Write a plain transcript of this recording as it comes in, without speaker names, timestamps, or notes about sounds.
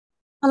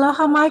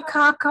Aloha mai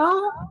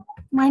kako.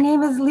 My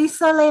name is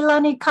Lisa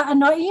Leilani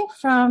Ka'anoi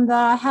from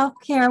the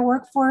Healthcare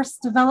Workforce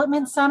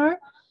Development Center,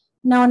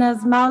 known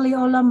as Mauli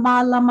Ola Ma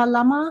Lama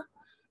Lama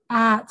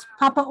at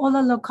Papa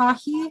Ola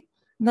Lokahi,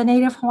 the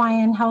Native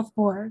Hawaiian Health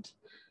Board.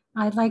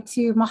 I'd like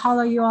to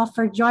mahalo you all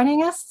for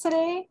joining us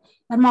today,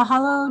 and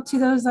mahalo to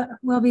those that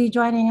will be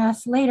joining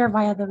us later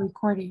via the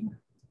recording.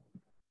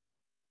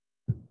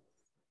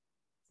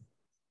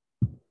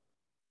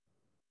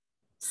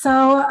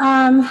 So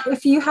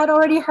if you had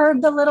already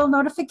heard the little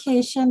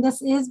notification,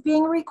 this is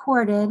being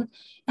recorded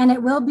and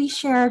it will be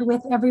shared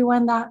with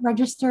everyone that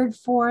registered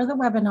for the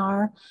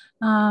webinar,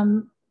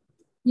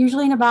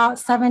 usually in about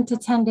 7 to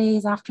 10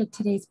 days after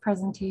today's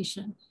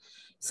presentation.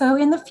 So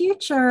in the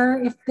future,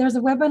 if there's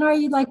a webinar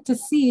you'd like to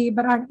see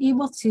but aren't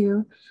able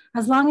to,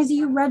 as long as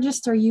you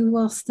register, you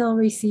will still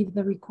receive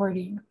the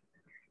recording.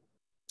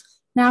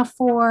 Now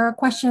for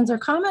questions or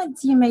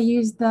comments, you may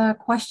use the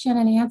question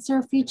and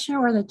answer feature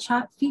or the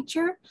chat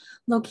feature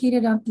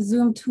located on the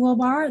Zoom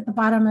toolbar at the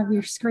bottom of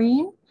your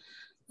screen.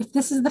 If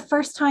this is the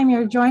first time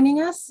you're joining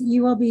us,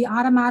 you will be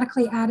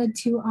automatically added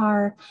to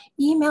our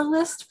email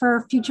list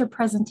for future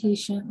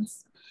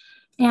presentations.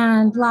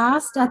 And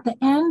last, at the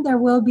end, there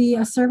will be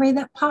a survey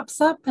that pops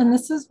up, and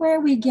this is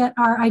where we get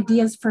our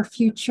ideas for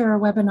future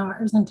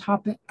webinars and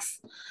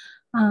topics.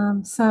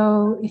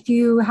 So if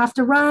you have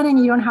to run and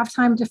you don't have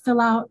time to fill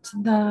out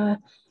the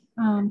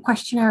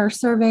questionnaire or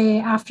survey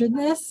after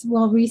this,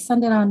 we'll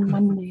resend it on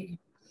Monday.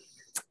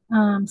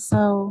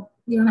 So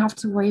you don't have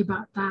to worry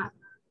about that.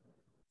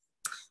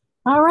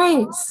 All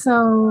right,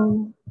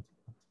 so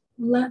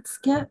let's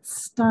get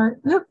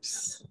started.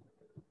 Oops.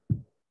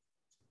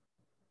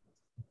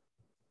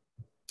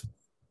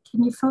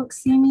 Can you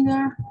folks see me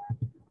there?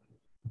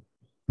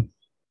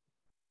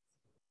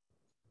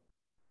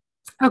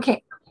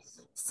 Okay.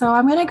 So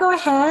I'm going to go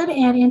ahead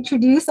and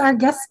introduce our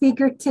guest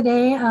speaker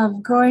today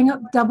of Growing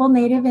Up Double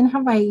Native in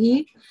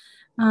Hawaii.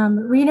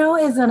 Reno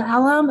is an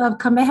alum of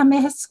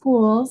Kamehameha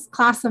Schools,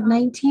 class of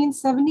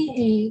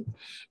 1978,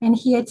 and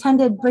he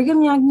attended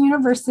Brigham Young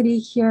University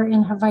here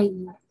in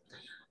Hawaii.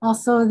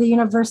 Also the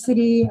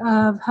University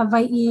of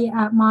Hawaii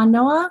at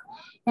Manoa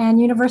and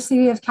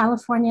University of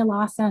California,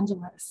 Los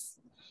Angeles.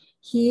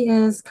 He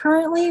is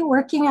currently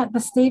working at the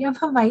State of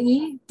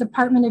Hawaii,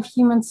 Department of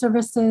Human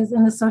Services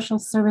in the Social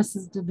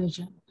Services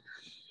Division.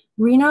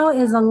 Reno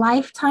is a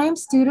lifetime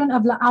student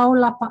of La'au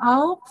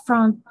Lapa'au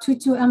from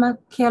Tutu Ema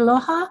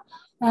Kealoha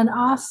and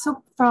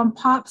also from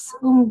Pops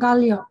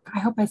Umgaliok. I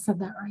hope I said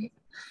that right.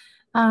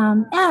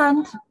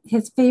 And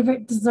his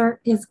favorite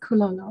dessert is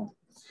kulolo.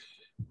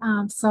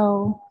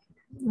 So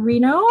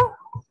Reno.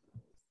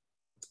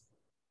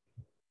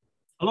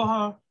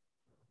 Aloha.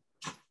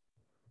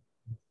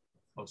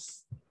 Oh,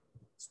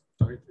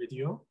 start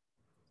video.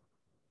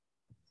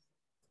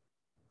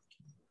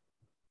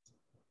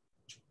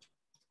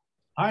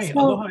 Hi, so,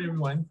 aloha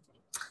everyone.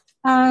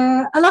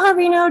 Aloha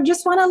Reno,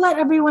 just want to let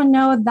everyone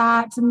know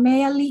that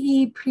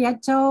Meali'i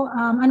Prieto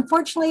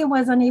unfortunately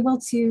was unable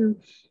to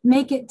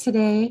make it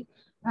today,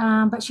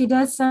 but she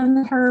does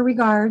send her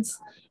regards.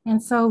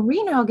 And so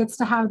Reno gets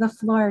to have the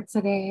floor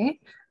today.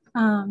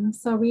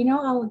 So Reno,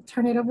 I'll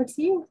turn it over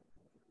to you.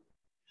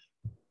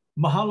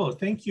 Mahalo,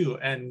 thank you.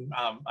 And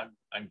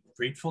I'm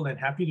grateful and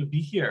happy to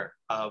be here.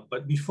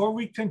 But before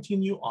we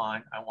continue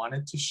on, I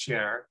wanted to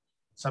share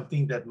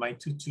something that my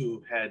tutu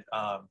had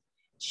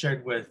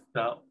shared with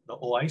the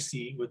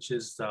OIC, which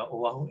is the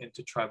Oahu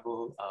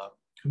Intertribal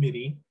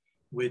Committee,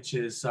 which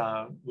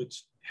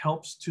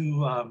helps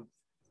to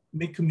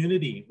make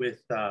community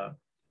with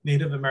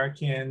Native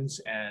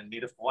Americans and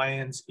Native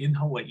Hawaiians in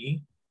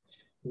Hawaii.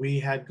 We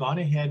had gone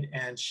ahead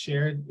and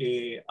shared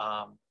a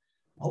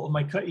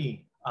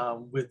ho'omaikai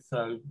with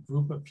a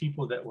group of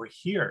people that were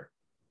here,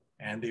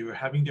 and they were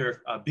having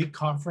their big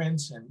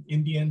conference, and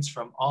Indians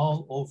from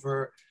all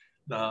over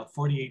the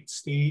 48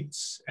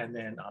 states and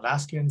then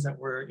Alaskans that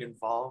were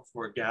involved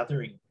were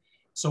gathering.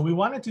 So we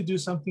wanted to do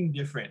something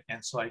different.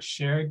 And so I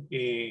shared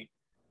a...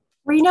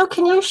 Reno,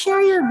 can you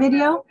share your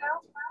video?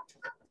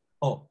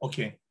 Oh,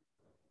 okay.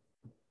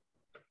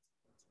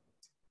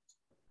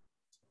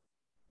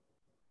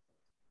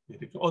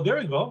 Oh, there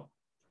we go.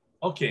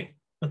 Okay.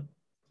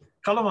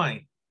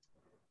 Kalamai.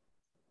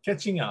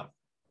 Catching up.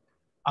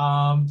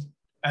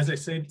 As I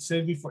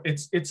said before,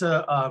 it's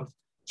a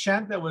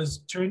chant that was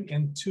turned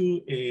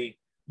into a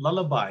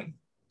lullaby,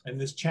 and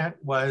this chant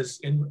was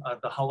in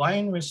the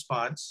Hawaiian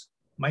response,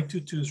 my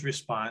tutu's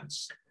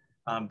response,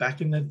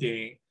 back in the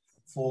day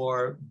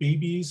for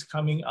babies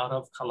coming out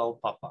of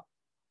kalaupapa.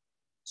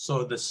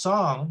 So the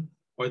song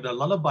or the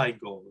lullaby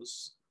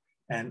goes,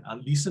 and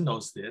Lisa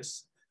knows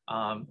this,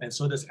 and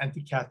so does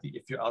Auntie Kathy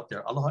if you're out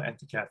there. Aloha,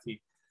 Auntie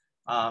Kathy.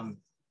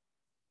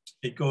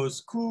 It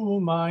goes,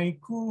 kumai,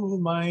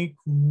 kumai,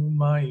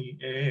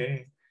 kumai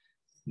e.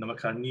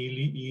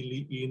 Namakanili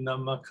ili I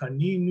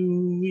namakani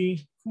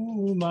nui.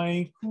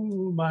 Kumai,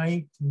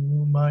 kumai,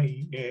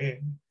 kumai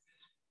e.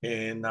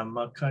 E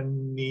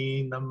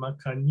namakani,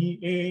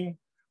 namakani e.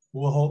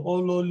 Ua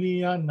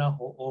ho'ololia na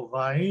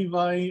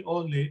ho'owaiwai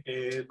ole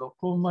e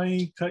loko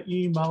mai ka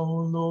I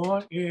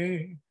mauloa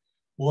e.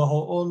 Ua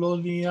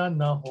ho'ololia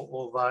na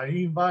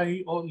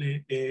ho'owaiwai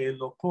ole e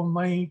loko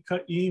mai ka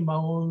I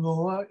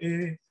mauloa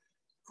e.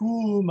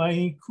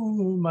 Kumai,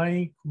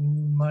 kumai,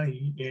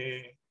 kumai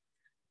e.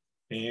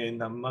 E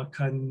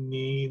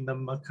namakani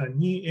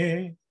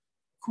e.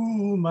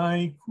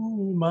 Kumai,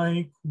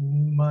 kumai,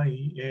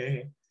 kumai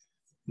e.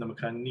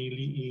 Namakani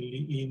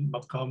li'i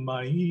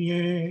makamai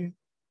e.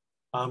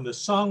 The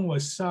song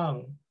was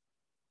sung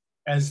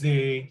as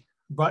they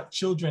brought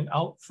children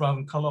out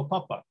from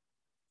Kalaupapa.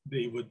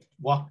 They would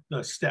walk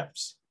the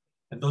steps.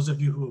 And those of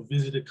you who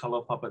visited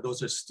Kalaupapa,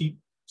 those are steep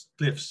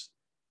cliffs,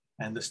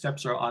 and the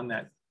steps are on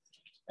that.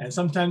 And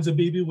sometimes the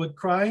baby would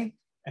cry,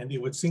 and they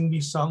would sing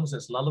these songs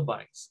as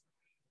lullabies.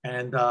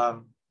 And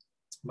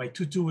my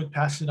tutu would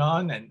pass it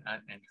on, and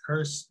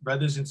her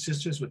brothers and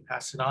sisters would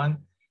pass it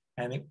on,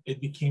 and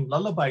it became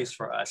lullabies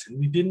for us. And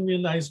we didn't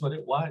realize what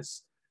it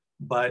was.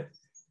 But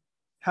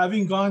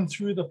having gone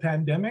through the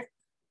pandemic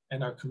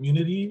and our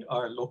community,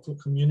 our local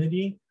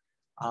community,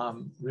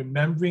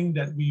 remembering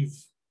that we've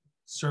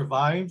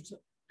survived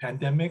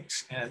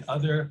pandemics and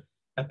other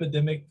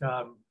epidemic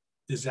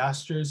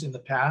disasters in the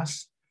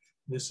past,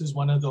 this is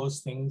one of those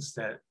things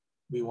that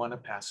we want to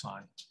pass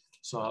on.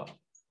 So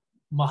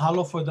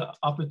mahalo for the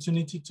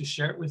opportunity to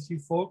share it with you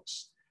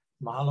folks.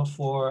 Mahalo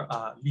for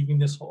leaving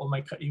this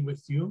ho'omaika'i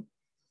with you.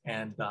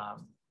 And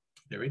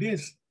there it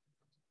is.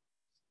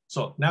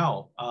 So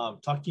now,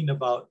 talking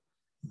about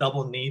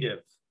double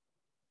native,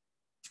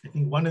 I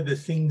think one of the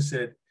things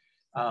that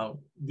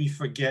we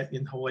forget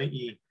in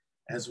Hawaii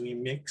as we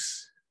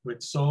mix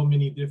with so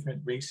many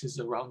different races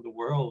around the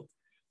world,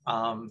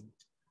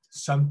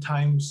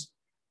 sometimes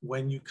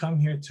when you come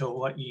here to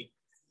Hawaii,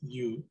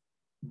 you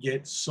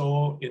get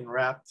so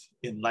enwrapped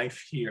in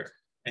life here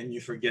and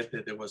you forget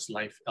that there was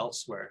life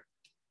elsewhere.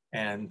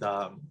 And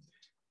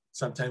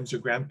sometimes your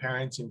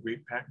grandparents and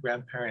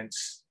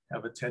great-grandparents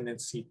have a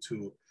tendency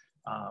to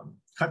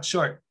cut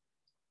short,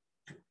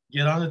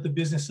 get on with the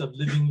business of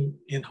living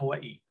in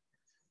Hawaii.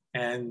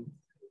 And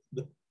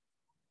the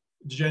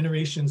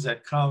generations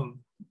that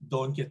come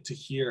don't get to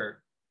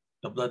hear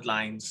the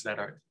bloodlines that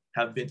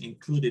have been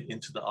included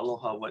into the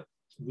aloha, what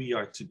we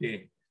are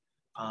today.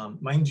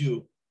 Mind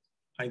you,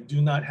 I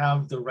do not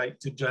have the right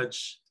to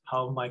judge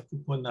how my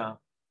kupuna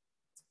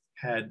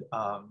had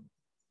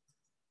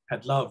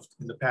loved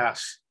in the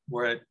past.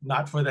 Were it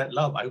not for that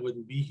love, I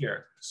wouldn't be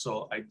here.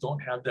 So I don't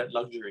have that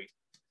luxury.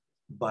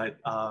 But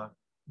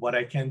what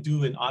I can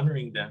do in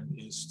honoring them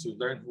is to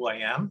learn who I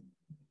am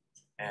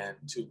and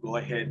to go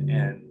ahead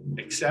and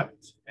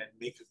accept and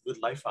make a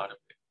good life out of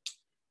it.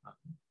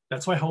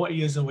 That's why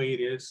Hawaii is the way it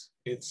is.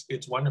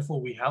 It's wonderful.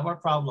 We have our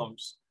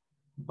problems,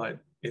 but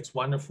it's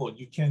wonderful.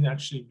 You can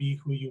actually be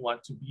who you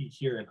want to be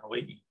here in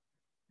Hawaii.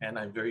 And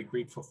I'm very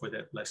grateful for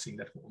that blessing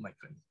that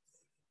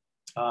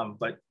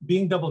but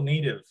being double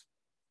native,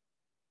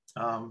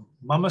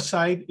 Mama's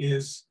side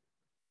is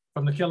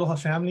from the Kealoha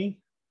family,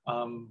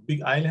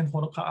 Big Island,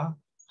 Honoka'a,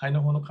 Haina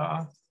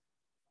Honoka'a,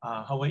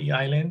 Hawaii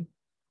Island.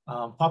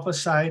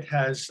 Papa's side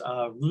has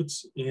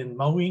roots in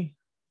Maui,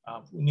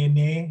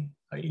 Unene,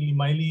 Ha'ili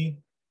Maili,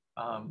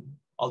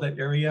 all that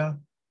area,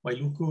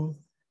 Wailuku,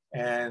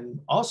 and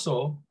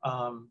also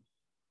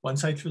one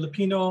side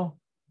Filipino,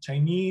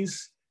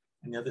 Chinese,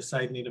 and the other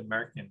side Native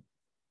American.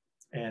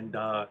 And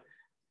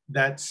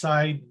that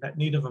side, that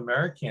Native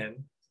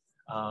American,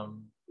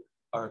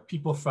 are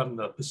people from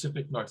the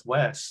Pacific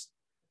Northwest.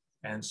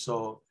 And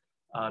so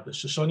the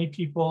Shoshone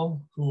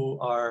people, who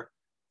are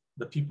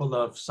the people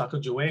of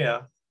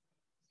Sacagawea,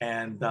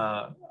 and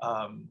the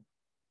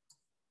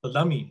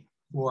Lumi,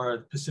 who are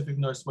the Pacific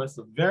Northwest,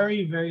 the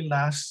very, very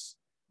last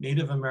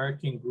Native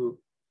American group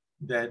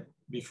that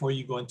before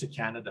you go into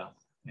Canada,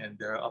 and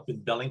they're up in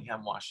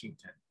Bellingham,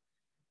 Washington.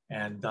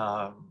 And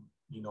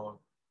you know,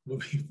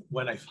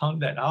 when I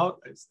found that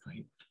out,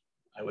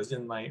 I was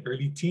in my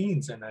early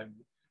teens, and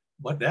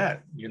what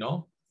that, you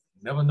know,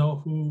 never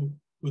know who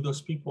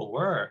those people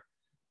were.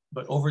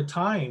 But over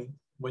time,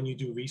 when you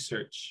do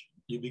research,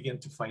 you begin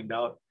to find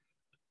out,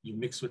 you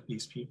mix with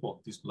these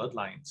people, these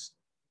bloodlines.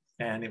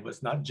 And it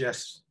was not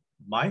just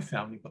my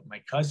family, but my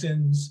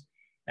cousins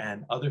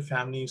and other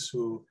families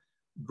who,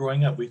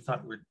 growing up, we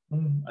thought were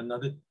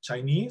another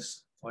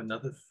Chinese or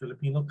another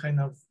Filipino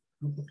kind of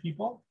group of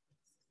people.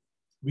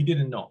 We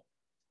didn't know.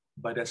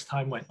 But as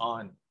time went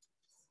on,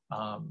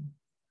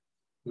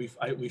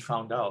 we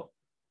found out.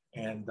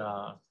 And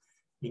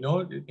you know,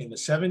 in the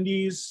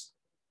 70s,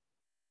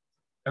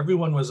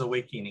 everyone was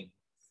awakening.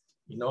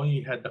 You know,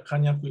 you had the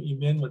Kanyaku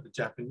Imin with the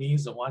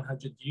Japanese, the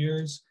 100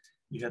 years.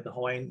 You had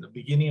the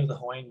beginning of the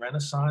Hawaiian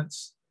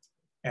Renaissance.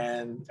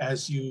 And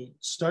as you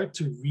start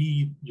to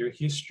read your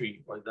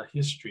history or the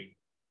history,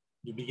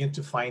 you begin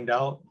to find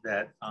out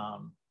that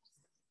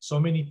so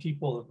many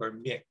people were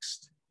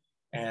mixed.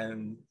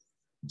 And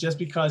just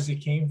because they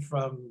came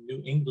from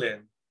New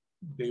England,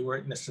 they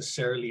weren't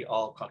necessarily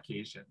all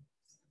Caucasian.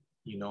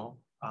 You know,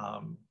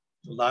 a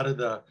lot of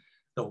the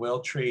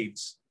whale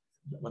trades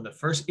when the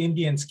first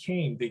Indians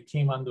came, they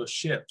came on those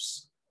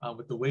ships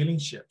with the whaling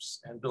ships.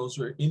 And those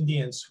were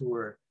Indians who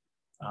were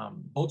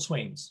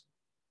boatswains,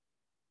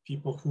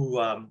 people who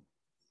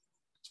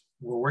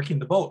were working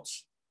the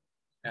boats.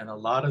 And a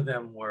lot of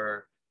them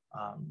were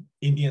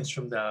Indians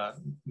from the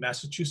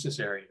Massachusetts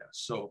area.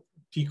 So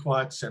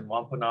Pequots and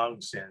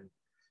Wampanoags and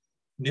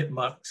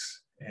Nipmucks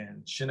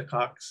and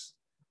Shinnecocks.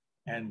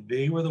 And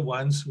they were the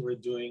ones who were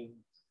doing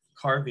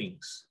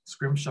carvings,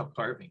 scrimshaw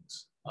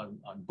carvings on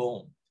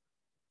bone.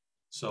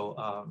 So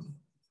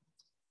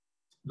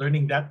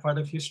learning that part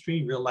of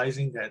history,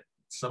 realizing that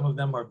some of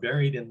them are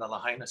buried in the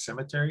Lahaina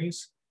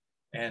cemeteries,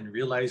 and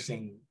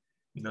realizing,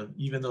 you know,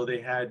 even though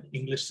they had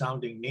English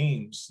sounding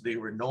names, they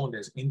were known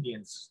as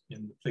Indians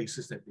in the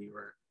places that they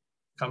were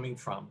coming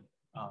from.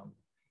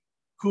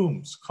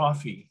 Coombs,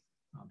 Coffee,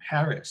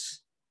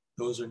 Harris,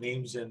 those are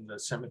names in the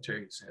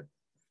cemeteries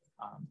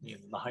in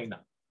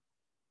Lahaina.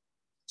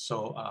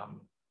 So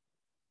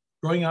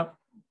growing up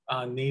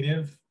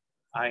Native,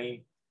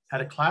 I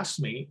had a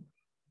classmate.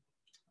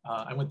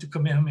 I went to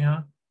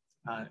Kamehameha.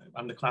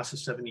 I'm the class of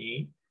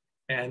 78.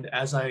 And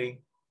as I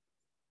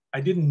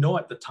didn't know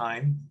at the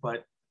time,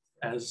 but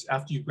as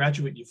after you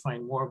graduate, you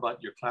find more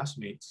about your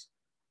classmates.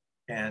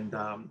 And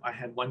I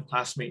had one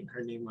classmate,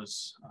 her name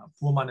was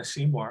Puamana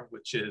Seymour,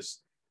 which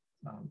is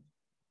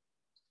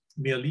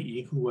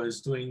Meali'i, who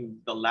was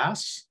doing the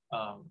last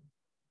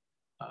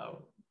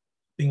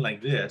thing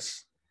like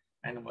this.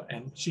 And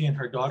she and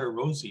her daughter,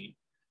 Rosie,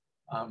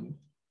 Pua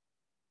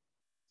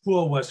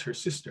was her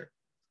sister.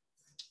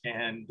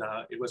 And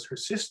it was her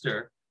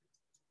sister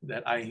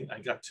that I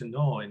got to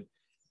know. And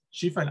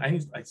she found,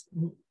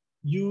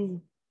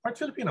 you part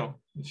Filipino?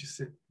 And she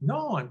said,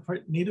 no, I'm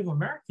part Native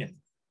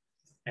American.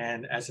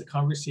 And as the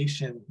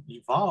conversation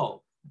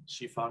evolved,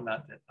 she found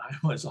out that I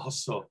was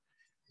also,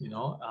 you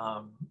know,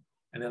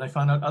 and then I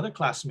found out other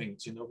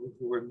classmates, you know,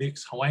 who were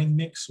mixed, Hawaiian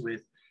mix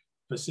with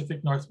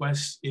Pacific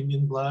Northwest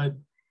Indian blood,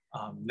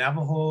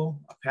 Navajo,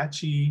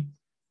 Apache,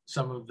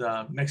 some of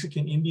the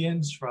Mexican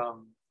Indians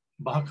from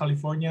Baja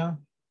California,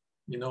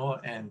 you know,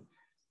 and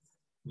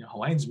you know,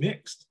 Hawaiian's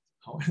mixed.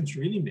 Hawaiian's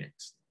really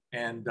mixed.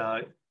 And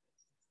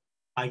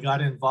I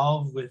got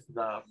involved with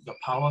the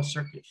powwow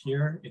circuit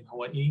here in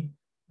Hawaii.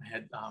 I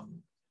had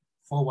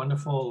 4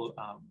 wonderful,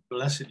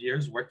 blessed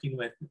years working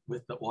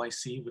with the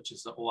OIC, which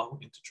is the Oahu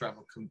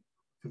Intertribal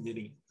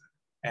Committee,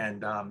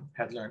 and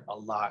had learned a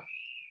lot.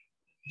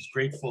 I was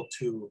grateful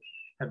to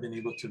have been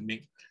able to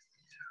make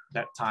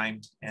that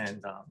time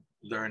and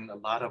learn a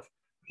lot of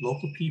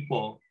local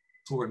people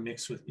who were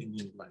mixed with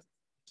Indian blood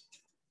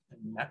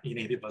and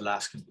Native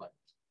Alaskan blood.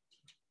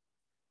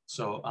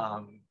 So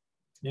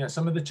yeah,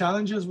 some of the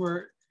challenges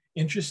were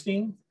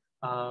interesting.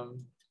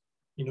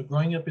 You know,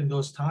 growing up in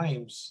those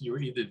times, you were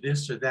either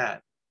this or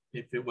that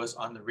if it was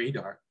on the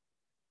radar.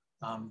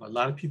 But a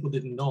lot of people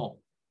didn't know.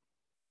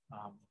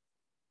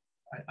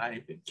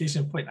 Case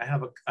in point, I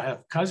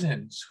have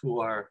cousins who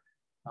are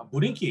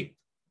Burinki,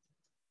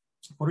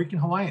 Puerto Rican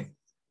Hawaiian,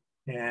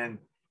 and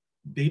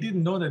they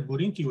didn't know that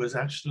Burinki was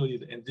actually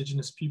the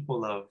indigenous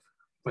people of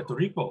Puerto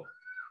Rico.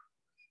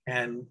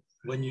 And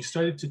when you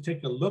started to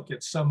take a look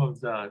at some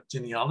of the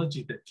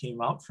genealogy that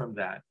came out from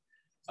that,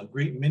 a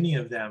great many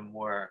of them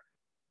were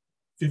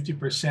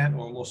 50% or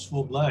almost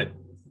full blood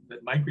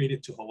that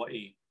migrated to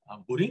Hawaii,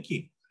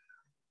 Burinki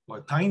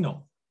or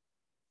Taino.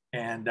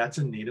 And that's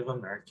a Native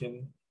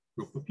American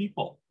group of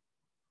people.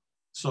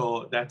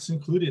 So that's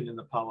included in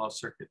the powwow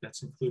circuit.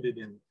 That's included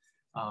in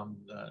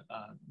the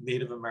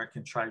Native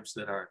American tribes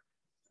that are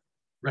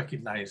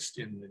recognized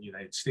in the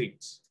United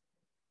States.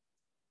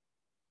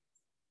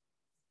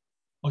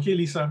 Okay,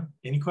 Lisa,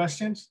 any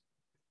questions?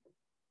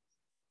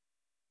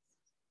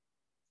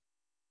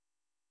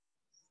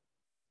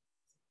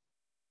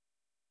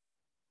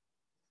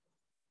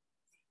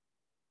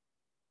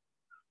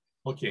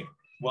 Okay,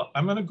 well,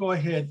 I'm gonna go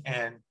ahead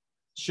and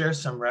share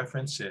some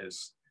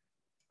references.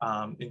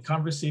 In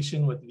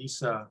conversation with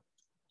Lisa,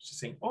 she's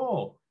saying,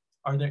 oh,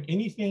 are there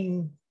any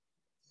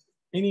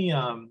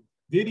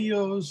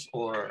videos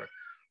or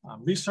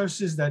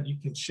resources that you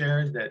can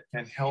share that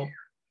can help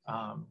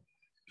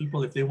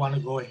people if they want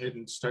to go ahead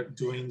and start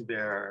doing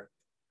their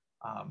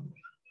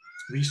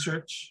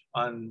research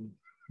on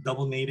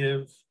double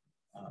native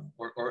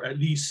or at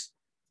least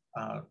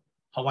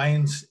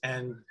Hawaiians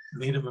and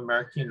Native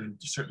American in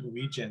certain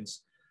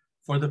regions.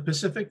 For the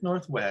Pacific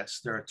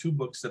Northwest, there are 2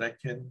 books that I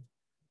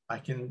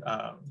can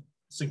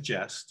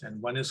suggest,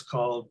 and one is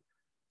called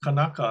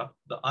Kanaka,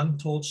 The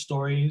Untold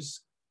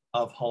Stories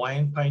of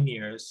Hawaiian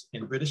Pioneers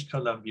in British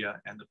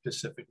Columbia and the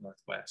Pacific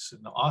Northwest.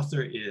 And the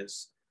author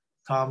is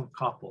Tom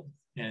Kapo.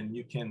 And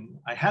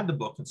I had the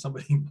book and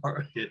somebody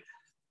borrowed it,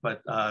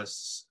 but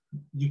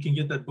you can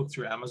get that book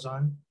through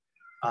Amazon.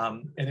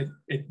 And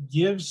it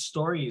gives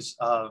stories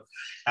of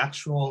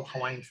actual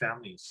Hawaiian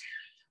families.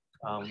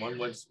 One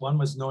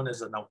was known as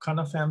the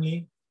Naukana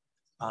family,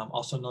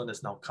 also known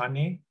as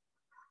Naukane.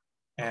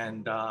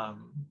 And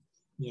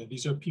you know,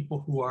 these are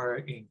people who are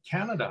in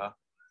Canada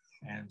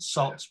and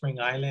Salt Spring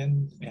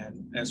Island,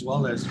 and as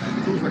well as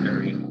Vancouver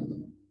area.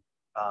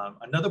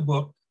 Another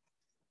book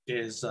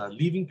is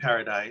Leaving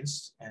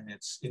Paradise, and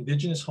it's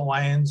Indigenous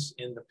Hawaiians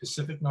in the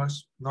Pacific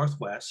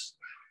Northwest,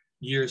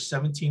 years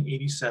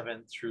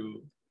 1787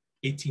 through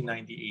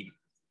 1898.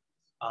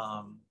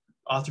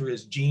 Author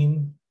is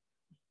Jean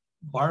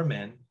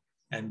Barman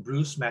and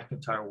Bruce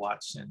McIntyre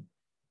Watson.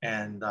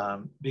 And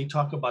they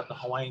talk about the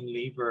Hawaiian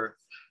labor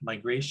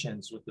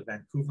migrations with the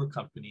Vancouver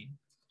Company,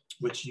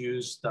 which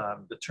used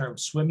the term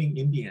swimming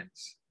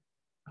Indians.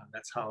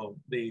 That's how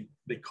they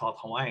called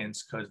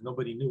Hawaiians, because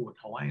nobody knew what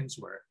Hawaiians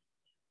were.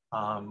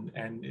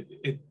 And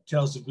it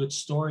tells a good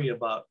story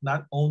about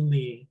not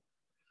only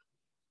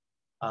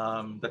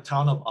the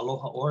town of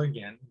Aloha,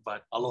 Oregon,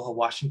 but Aloha,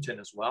 Washington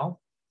as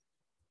well.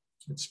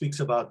 It speaks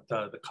about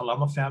the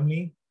Kalama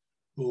family,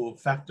 who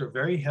factor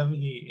very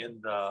heavily in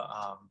the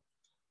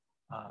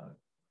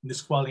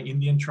Nisqually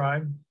Indian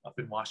tribe up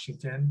in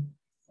Washington.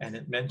 And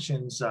it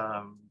mentions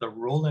the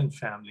Rowland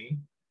family,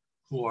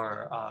 who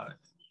are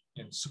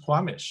in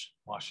Suquamish,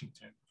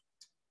 Washington.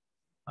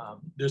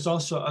 There's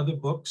also other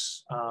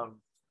books.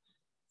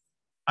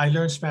 I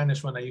learned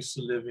Spanish when I used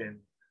to live in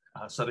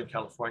Southern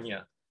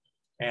California.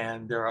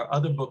 And there are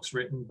other books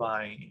written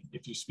by,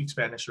 if you speak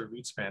Spanish or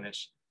read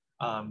Spanish,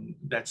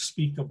 that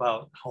speak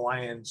about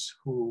Hawaiians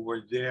who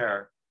were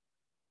there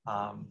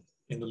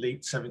in the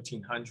late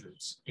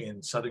 1700s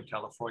in Southern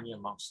California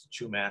amongst the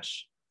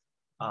Chumash,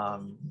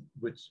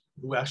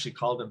 who actually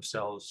called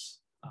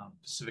themselves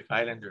Pacific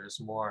Islanders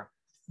more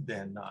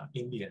than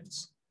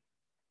Indians.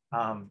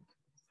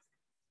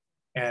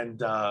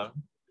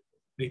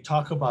 They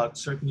talk about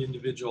certain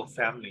individual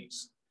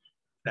families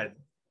that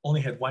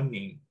only had one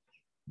name,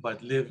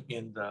 but live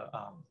in the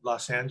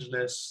Los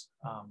Angeles,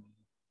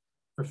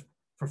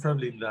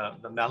 preferably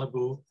the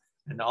Malibu,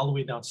 and all the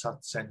way down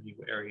south San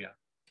Diego area.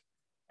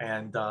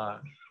 And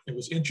it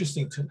was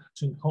interesting to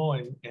know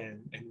and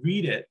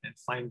read it and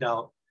find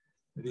out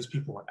that these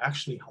people were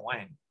actually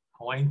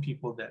Hawaiian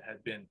people that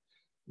had been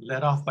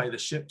let off by the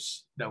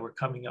ships that were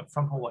coming up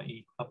from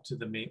Hawaii up to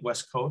the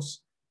West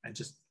Coast, and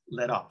just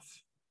let off,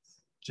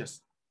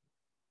 just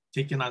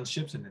taken on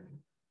ships and then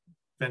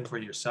fend for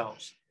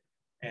yourselves.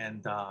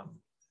 And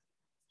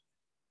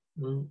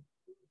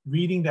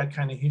reading that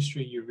kind of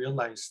history, you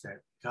realize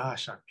that,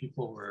 gosh, our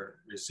people were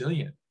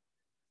resilient.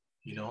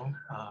 You know,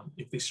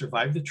 if they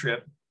survived the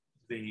trip,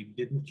 they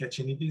didn't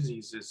catch any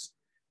diseases.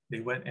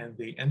 They went and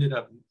they ended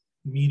up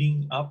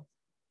meeting up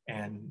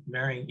and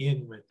marrying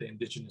in with the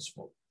indigenous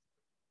folk.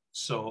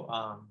 So,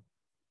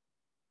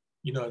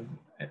 you know,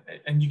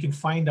 and you can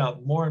find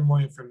out more and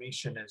more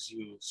information as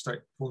you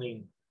start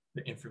pulling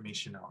the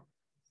information out.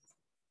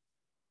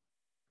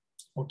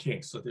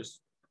 Okay, so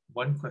there's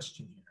one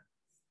question here.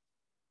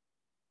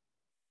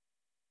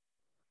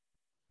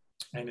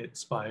 And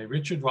it's by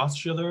Richard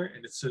Rothschiller,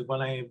 and it said,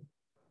 when I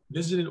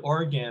visited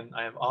Oregon,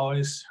 I have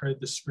always heard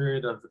the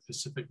spirit of the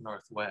Pacific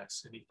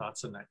Northwest. Any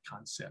thoughts on that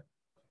concept?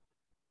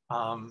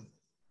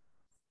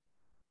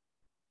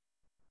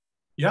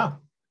 Yeah,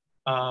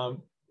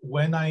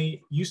 when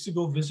I used to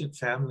go visit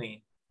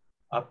family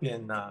up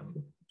in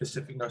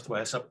Pacific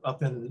Northwest,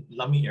 up in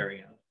Lummi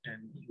area,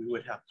 and we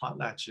would have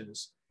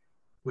potlatches,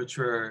 which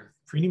were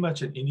pretty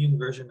much an Indian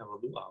version of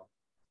a luau.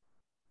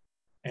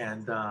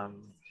 And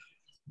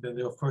then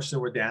of course there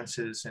were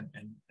dances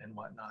and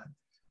whatnot.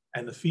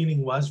 And the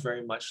feeling was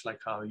very much like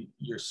how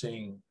you're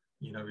saying,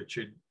 you know,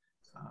 Richard.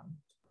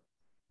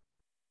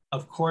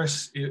 Of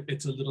course,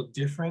 it's a little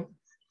different.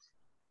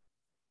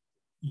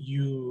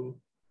 You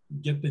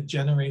get the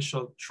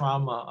generational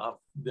trauma of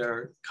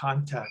their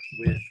contact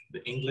with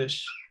the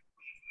English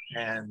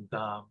and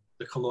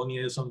the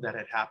colonialism that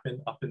had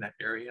happened up in that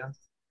area.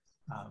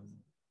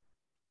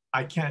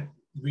 I can't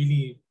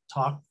really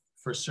talk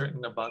for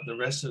certain about the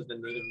rest of the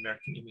Native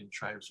American Indian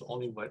tribes,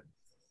 only what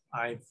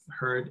I've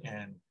heard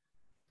and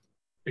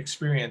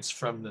experienced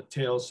from the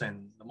tales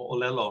and the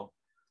mo'olelo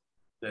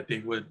that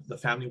the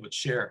family would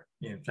share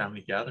in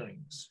family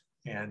gatherings.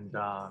 And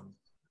a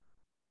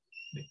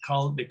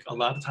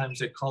lot of times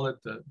they call it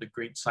the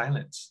Great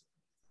Silence.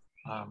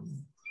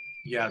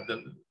 Yeah,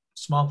 the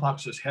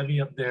smallpox was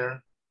heavy up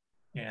there,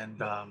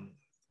 and a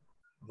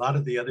lot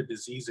of the other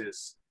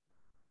diseases,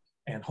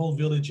 and whole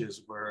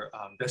villages were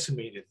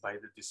decimated by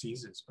the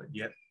diseases, but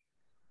yet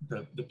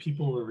the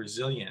people were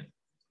resilient.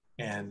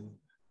 And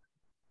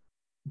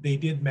they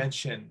did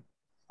mention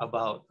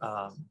about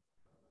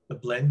the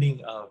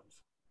blending of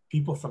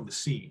people from the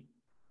sea.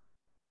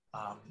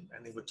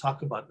 And they would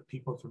talk about the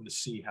people from the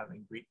sea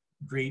having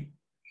great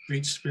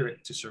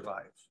spirit to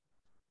survive.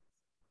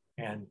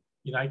 And,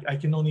 you know, I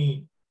can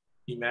only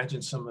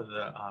imagine some of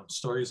the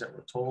stories that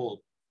were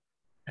told,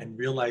 and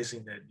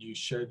realizing that you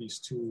share these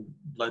two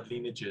blood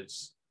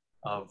lineages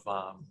of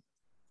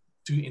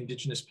two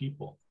indigenous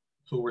people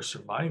who were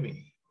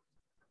surviving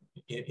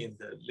in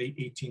the late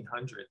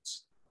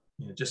 1800s,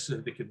 you know, just so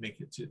that they could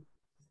make it to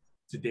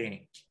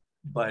today.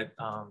 But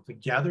the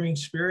gathering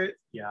spirit,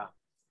 yeah,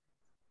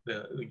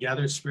 the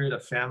gathered spirit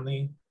of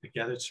family, the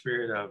gathered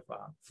spirit of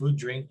food,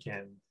 drink,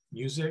 and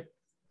music.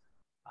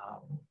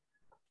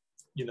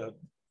 You know,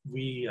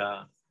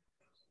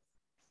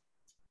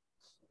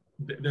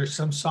 there's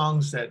some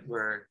songs that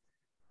were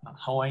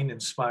Hawaiian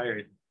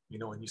inspired. You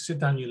know, when you sit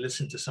down, you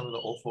listen to some of the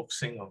old folks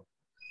sing them,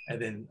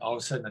 and then all of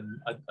a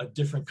sudden a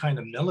different kind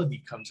of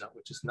melody comes out,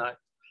 which is not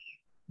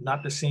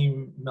the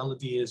same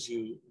melody as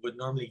you would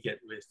normally get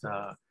with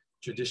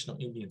traditional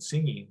Indian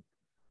singing,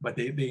 but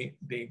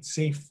they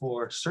say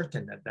for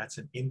certain that that's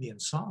an Indian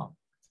song.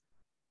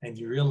 And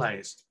you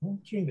realize,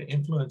 okay, the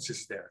influence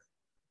is there.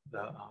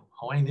 The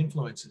Hawaiian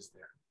influence is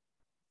there.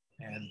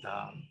 And,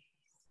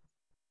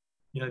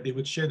 you know, they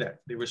would share that.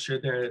 They would share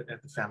there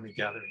at the family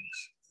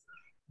gatherings.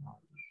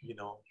 You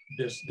know,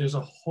 there's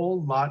a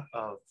whole lot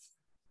of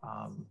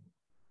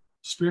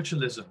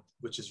spiritualism,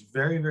 which is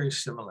very, very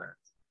similar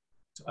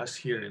to us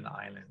here in the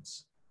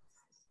islands.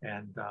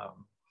 And,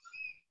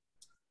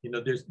 you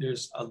know,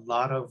 there's a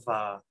lot of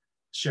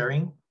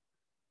sharing,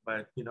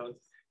 but, you know,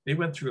 they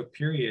went through a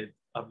period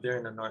up there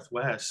in the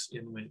Northwest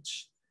in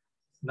which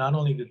not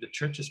only did the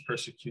churches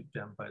persecute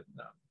them, but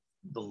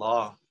the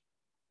law.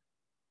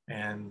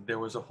 And there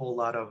was a whole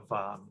lot of,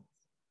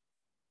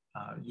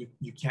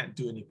 you can't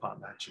do any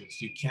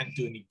potlatches. You can't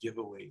do any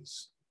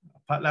giveaways. A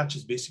potlatch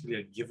is basically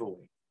a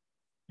giveaway.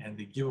 And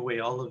they give away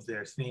all of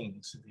their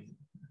things.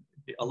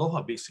 The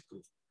aloha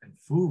basically, and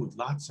food,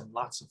 lots and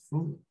lots of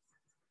food.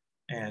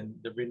 And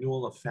the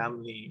renewal of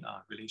family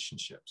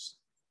relationships.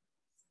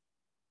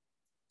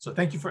 So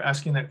thank you for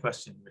asking that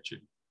question,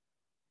 Richard.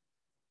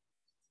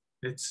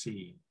 Let's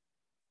see,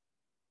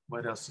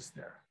 what else is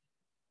there?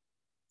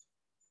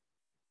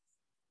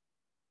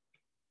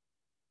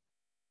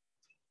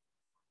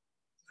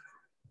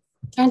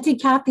 Auntie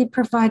Kathy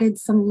provided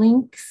some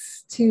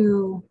links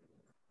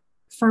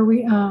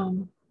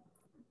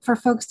for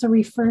folks to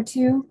refer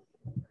to.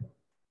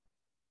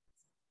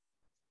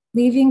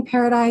 Leaving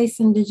Paradise,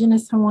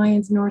 Indigenous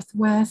Hawaiians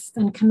Northwest,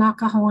 and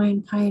Kanaka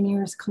Hawaiian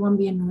Pioneers,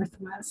 Columbia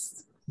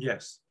Northwest.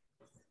 Yes.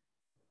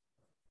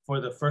 For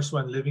the first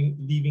one,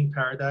 Leaving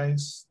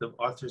Paradise, the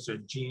authors are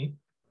Gene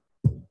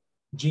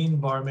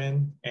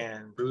Barman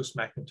and Bruce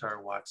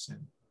McIntyre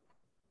Watson.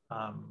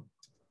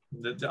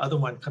 The other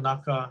one,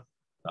 Kanaka,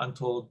 The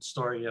Untold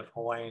Story of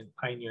Hawaiian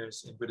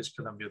Pioneers in British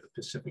Columbia, the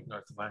Pacific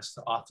Northwest.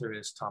 The author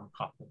is Tom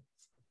Kapo.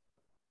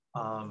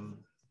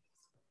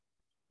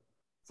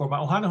 For my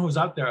ohana who's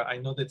out there, I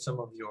know that some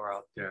of you are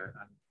out there,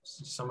 and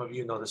some of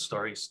you know the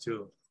stories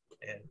too.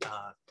 And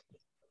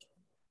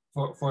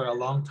for a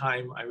long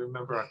time, I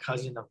remember a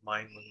cousin of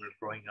mine when we were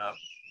growing up,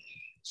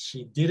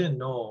 she didn't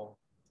know.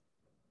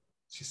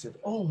 She said,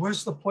 "Oh,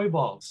 where's the poi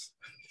balls?"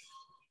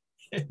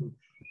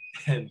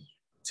 and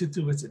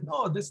Tutu would say,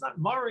 "No, that's not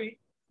Maori,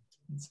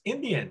 it's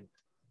Indian."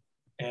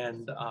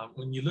 And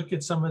when you look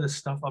at some of the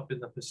stuff up in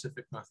the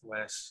Pacific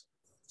Northwest,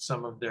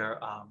 some of their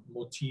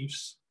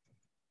motifs,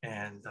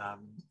 and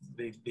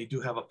they do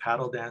have a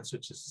paddle dance,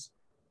 which is,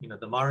 you know,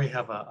 the Maori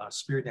have a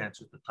spear dance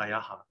with the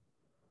taiaha.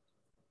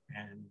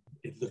 And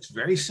it looks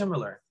very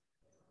similar,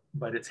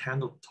 but it's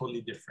handled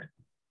totally different.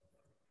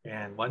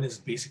 And one is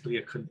basically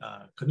a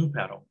canoe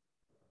paddle.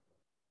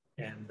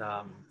 And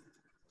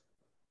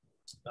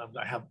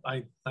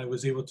I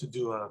was able to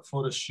do a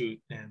photo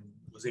shoot and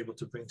was able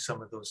to bring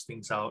some of those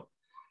things out.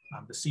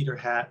 The cedar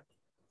hat,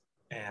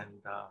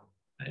 and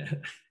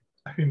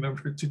I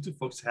remember two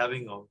folks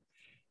having them.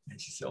 And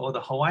she said, "Oh,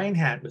 the Hawaiian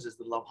hat, which is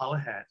the Lauhala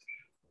hat,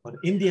 or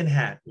the Indian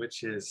hat,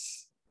 which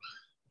is,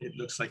 it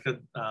looks like a."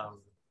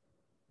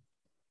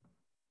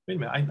 Wait a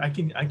minute,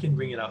 I can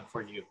bring it out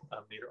for you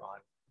later on.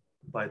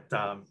 But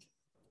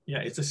yeah,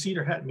 it's a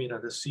cedar hat made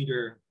out of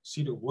cedar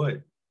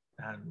wood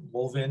and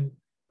woven,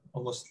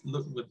 almost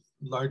look with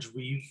large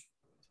weave,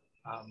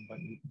 but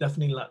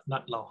definitely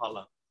not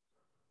Lauhala.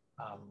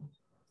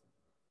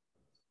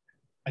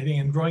 I think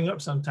in growing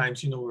up,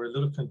 sometimes, you know, we're a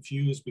little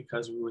confused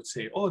because we would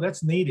say, "Oh,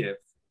 that's native,"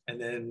 and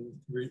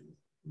then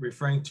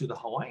referring to the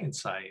Hawaiian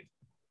side,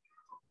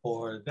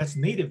 or that's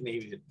native,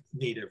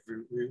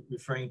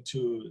 referring to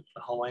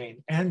the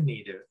Hawaiian and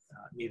Native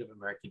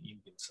American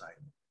Indian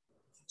side.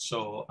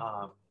 So,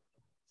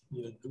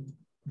 you know,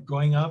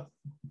 growing up,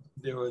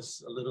 there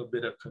was a little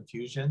bit of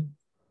confusion.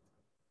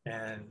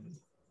 And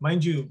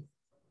mind you,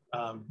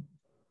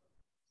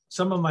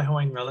 some of my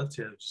Hawaiian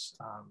relatives,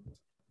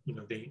 you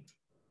know,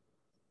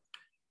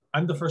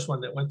 I'm the first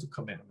one that went to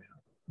Kamehameha,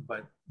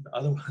 but the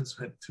other ones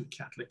went to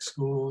Catholic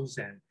schools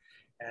and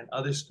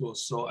other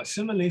schools. So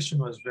assimilation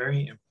was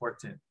very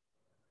important.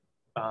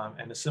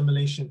 And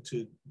assimilation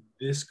to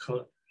this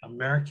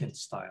American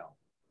style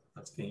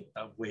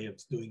of way of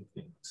doing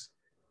things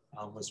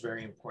was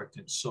very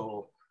important.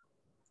 So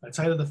that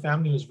side of the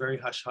family was very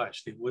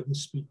hush-hush. They wouldn't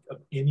speak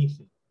of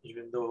anything,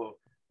 even though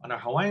on our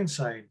Hawaiian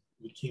side,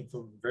 we came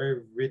from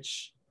very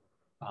rich,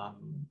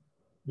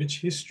 rich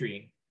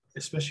history,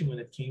 especially when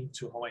it came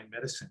to Hawaiian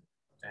medicine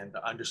and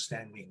the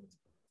understanding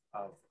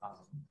of,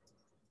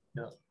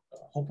 you know,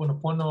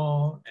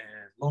 Ho'oponopono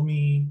and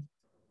lomi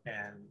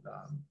and,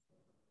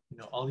 you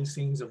know, all these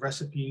things of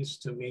recipes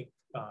to make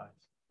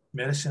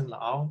medicine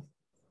la'au.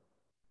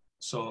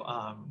 So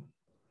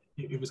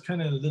it was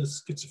kind of a little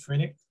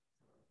schizophrenic.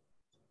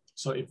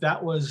 So if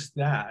that was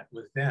that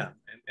with them,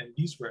 and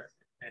these were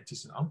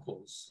aunties and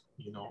uncles,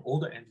 you know,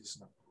 older aunties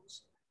and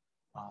uncles,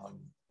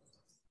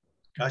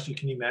 gosh, you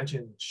can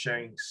imagine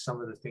sharing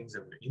some of the things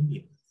that were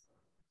Indian.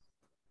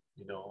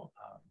 You know,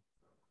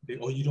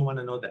 oh, you don't want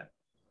to know that.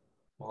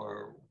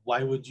 Or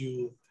why would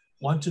you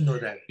want to know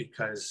that?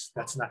 Because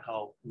that's not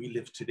how we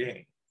live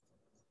today.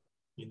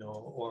 You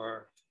know,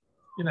 or,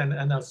 you know,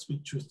 and I'll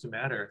speak truth to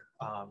matter.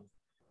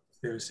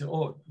 They would say,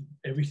 oh,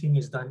 everything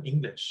is done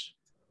English.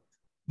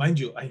 Mind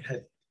you, I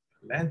had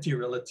plenty of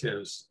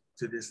relatives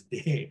to this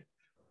day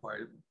who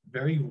are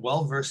very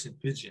well versed in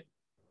Pidgin.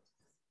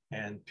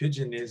 And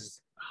Pidgin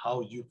is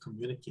how you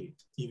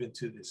communicate even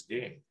to this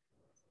day.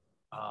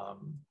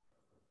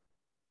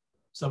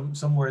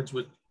 Some words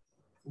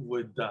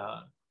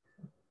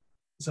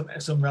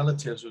some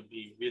relatives would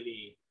be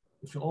really,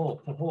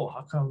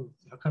 how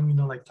come you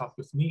don't like talk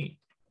with me?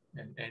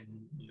 And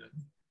you know,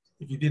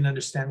 if you didn't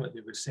understand what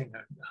they were saying,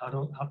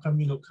 how come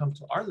you don't come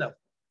to our level?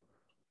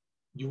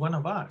 You're one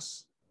of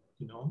us,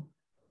 you know.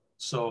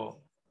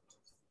 So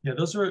yeah,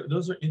 those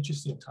are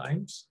interesting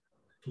times.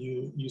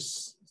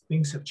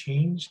 Things have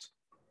changed,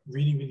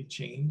 really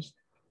changed,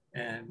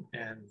 and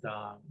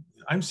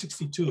I'm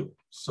 62,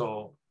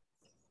 so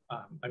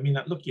I may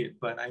not look it,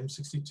 but I'm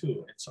 62,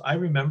 and so I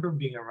remember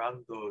being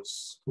around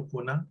those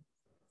kupuna,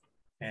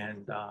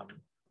 and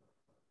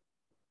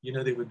you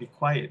know, they would be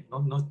quiet,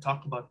 no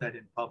talk about that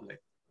in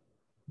public.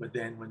 But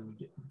then when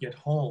we get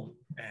home,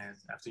 and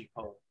after you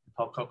call,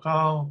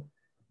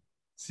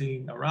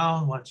 sitting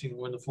around watching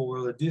Wonderful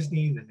World of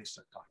Disney, then they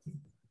start talking,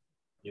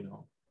 you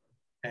know,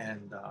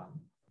 and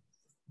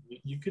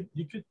you could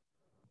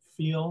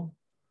feel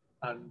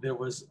there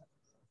was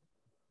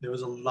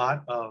a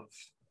lot of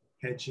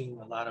hedging,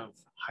 a lot of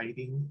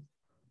hiding,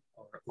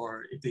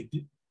 or if they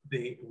did,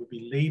 it would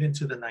be late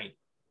into the night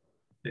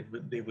that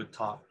they would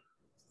talk.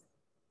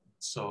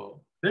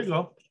 So there you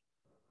go.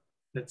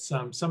 That's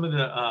some of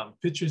the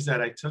pictures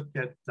that I took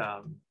at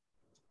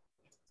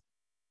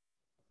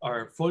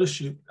our photo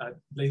shoot at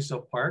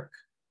Blaisdell Park,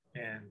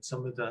 and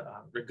some of the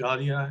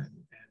regalia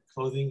and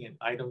clothing and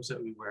items that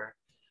we wear.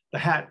 The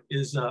hat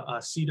is a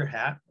cedar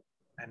hat,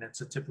 and it's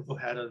a typical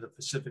hat of the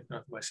Pacific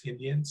Northwest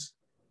Indians.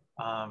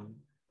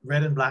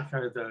 Red and black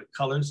are the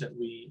colors that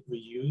we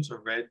use,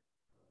 or red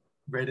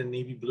and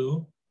navy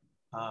blue.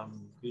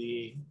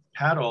 The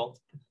paddle,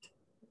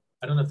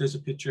 I don't know if there's a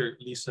picture,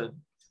 Lisa,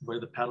 where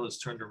the paddle is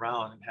turned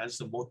around and has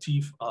the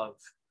motif of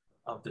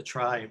the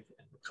tribe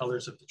and the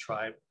colors of the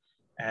tribe.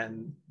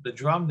 And the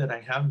drum that I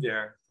have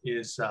there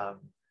is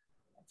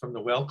from the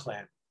Whale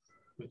clan,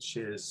 which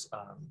is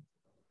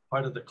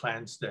part of the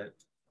clans that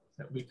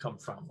we come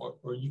from,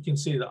 or you can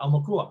say the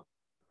Amakua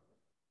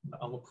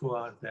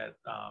that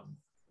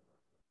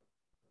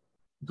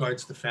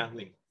guards the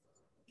family.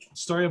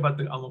 Story about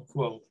the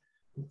Amakua.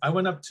 I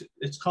went up to,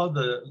 it's called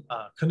the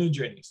canoe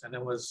journeys, and I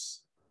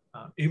was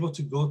able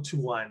to go to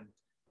one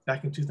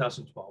back in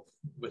 2012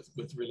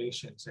 with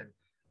relations, and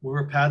we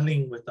were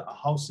paddling with the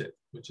Ahausit,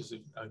 which is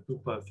a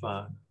group of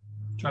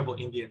tribal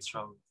Indians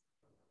from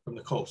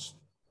the coast.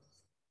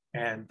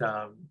 And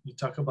you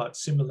talk about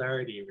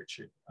similarity,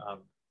 Richard.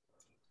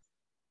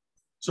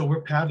 So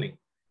we're paddling,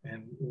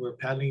 and we're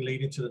paddling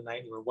late into the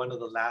night. We're one of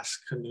the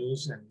last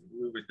canoes, and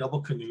we were double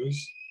canoes.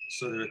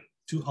 So there are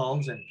two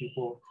hulls and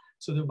people.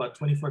 So there are about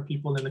 24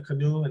 people in the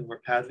canoe, and we're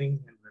paddling,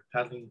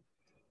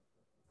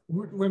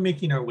 We're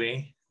making our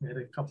way. We had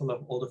a couple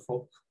of older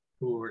folk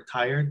who were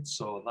tired,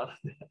 so a lot of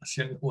the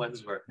young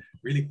ones were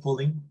really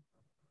pulling.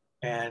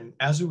 And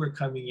as we were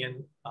coming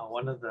in,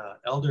 one of the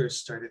elders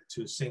started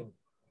to sing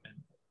an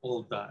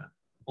old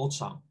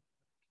song,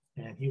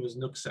 and he was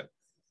Nuksep,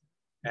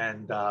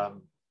 and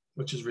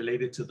which is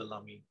related to the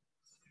Lami.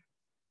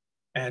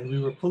 And we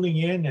were pulling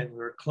in, and we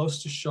were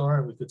close to shore,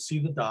 and we could see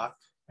the dock,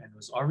 and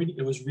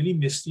it was really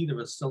misty. There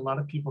was still a lot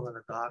of people on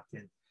the dock,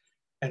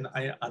 and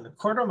on the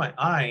corner of my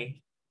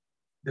eye,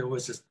 there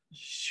was this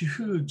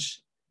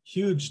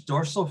huge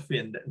dorsal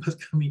fin that was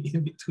coming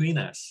in between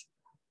us.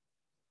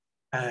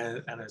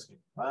 And I was like,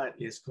 what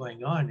is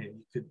going on? And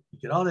you could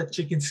get all that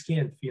chicken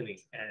skin feeling.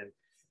 And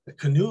the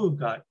canoe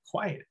got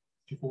quiet.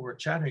 People were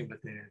chattering,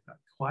 but then it got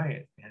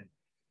quiet. And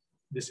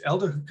this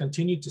elder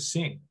continued to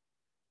sing.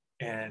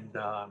 And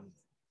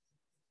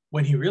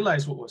when he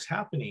realized what was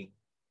happening,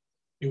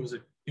 it was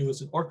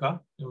an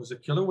orca. It was a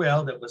killer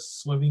whale that was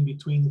swimming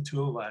between the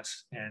two of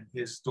us, and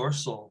his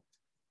dorsal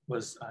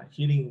was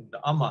hitting the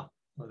ama,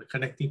 or the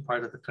connecting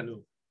part of the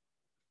canoe,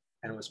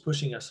 and it was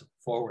pushing us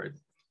forward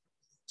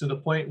to the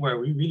point where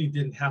we really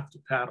didn't have to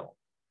paddle.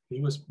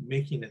 He was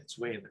making its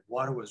way. The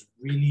water was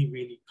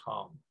really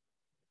calm.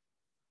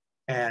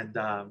 And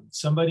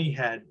somebody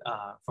had,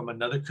 from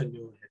another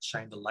canoe, had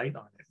shined a light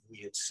on it. We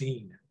had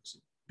seen it was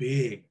a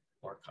big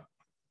orca.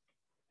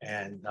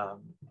 And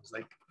it was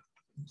like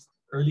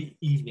early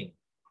evening.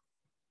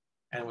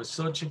 And it was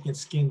so chicken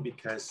skin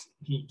because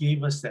he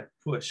gave us that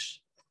push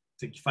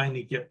to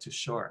finally get to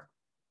shore.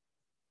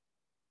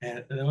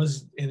 And it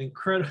was an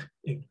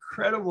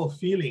incredible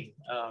feeling.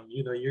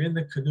 You know, you're in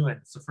the canoe, and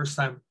it's the first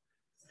time,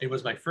 it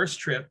was my first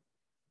trip,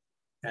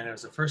 and it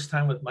was the first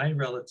time with my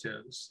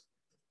relatives,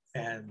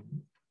 and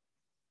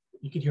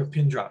you could hear a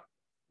pin drop.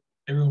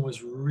 Everyone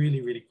was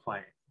really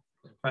quiet.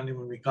 finally,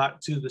 when we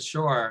got to the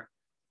shore,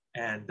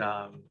 and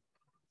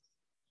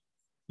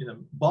you know,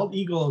 bald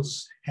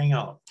eagles hang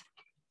out,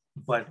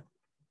 but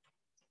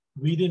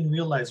we didn't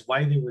realize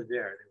why they were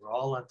there. They were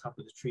all on top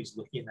of the trees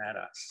looking at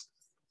us.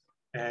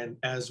 And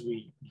as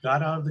we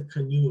got out of the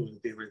canoe,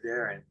 they were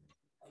there and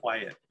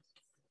quiet.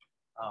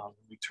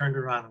 We turned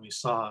around and we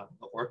saw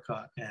the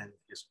orca and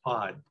his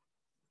pod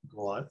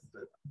go out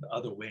the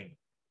other way.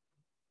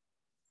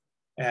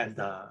 And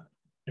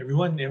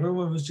everyone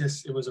was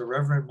just, it was a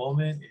reverent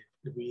moment.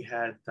 We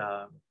had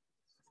an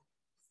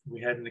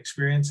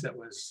experience that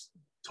was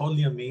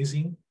totally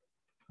amazing.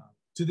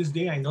 To this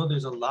day, I know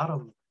there's a lot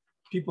of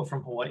people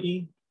from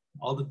Hawaii,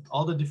 all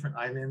the different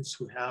islands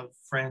who have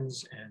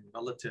friends and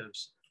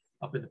relatives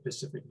up in the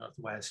Pacific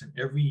Northwest. And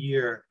every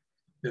year,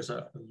 there's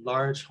a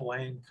large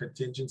Hawaiian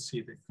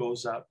contingency that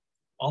goes up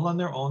all on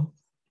their own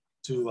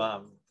to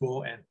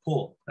go and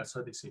pull. That's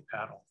how they say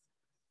paddle,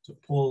 to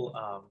pull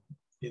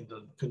in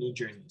the canoe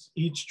journeys.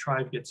 Each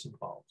tribe gets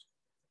involved.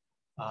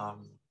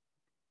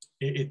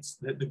 It's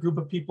the group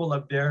of people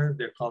up there,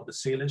 they're called the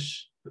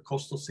Salish, the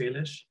coastal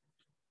Salish.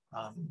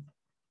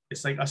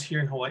 It's like us here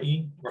in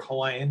Hawaii, we're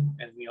Hawaiian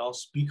and we all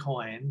speak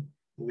Hawaiian,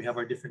 but we have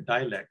our different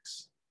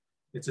dialects.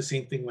 It's the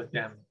same thing with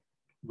them,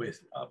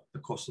 with the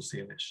coastal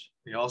Salish.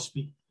 They all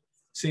speak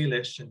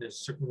Salish, and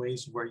there's certain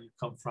ways where you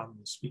come from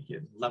and speak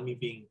it. Lami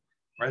being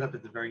right up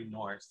at the very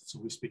north, so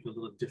we speak a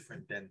little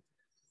different than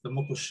the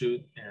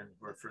Muckleshoot, and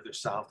we're further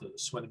south of the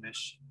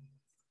Swinomish.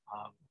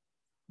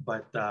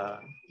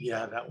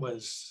 Yeah, that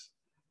was,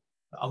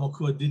 the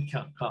Amakua did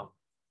come,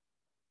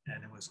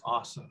 and it was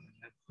awesome.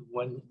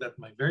 That's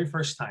my very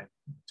first time,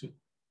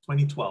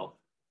 2012,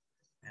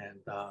 and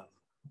I'll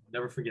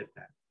never forget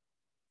that.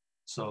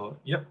 So,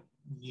 yep,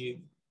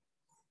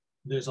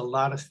 there's a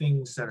lot of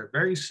things that are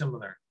very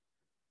similar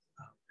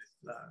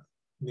with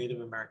Native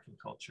American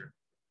culture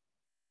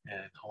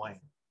and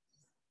Hawaiian.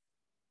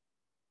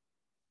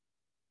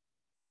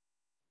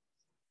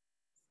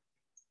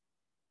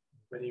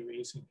 Anybody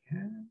raising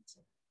hands?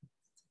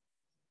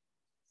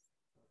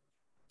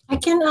 I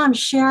can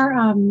share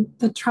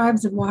the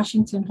tribes of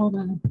Washington. Hold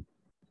on.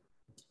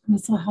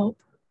 This will help.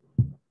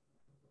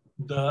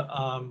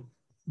 The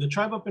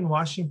tribe up in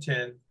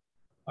Washington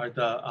are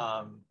the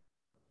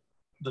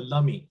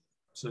Lummi.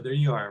 So there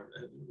you are.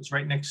 It's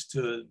right next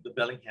to the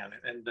Bellingham,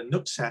 and the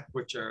Nooksack,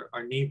 which are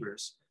our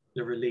neighbors.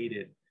 They're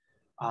related.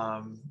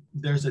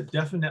 There's a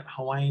definite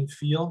Hawaiian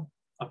feel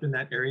up in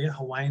that area.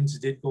 Hawaiians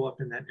did go up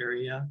in that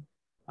area,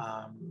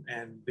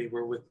 and they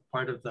were with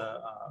part of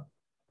the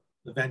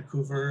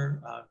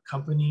Vancouver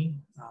company.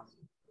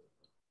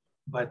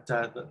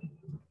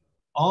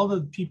 All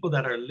the people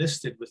that are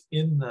listed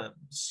within the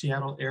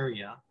Seattle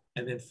area,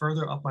 and then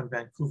further up on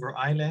Vancouver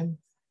Island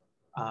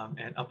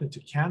and up into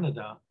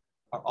Canada,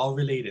 are all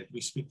related. We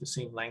speak the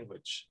same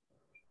language.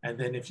 And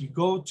then if you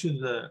go to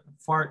the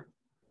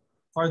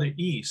farther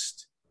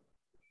east,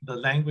 the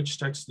language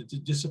starts to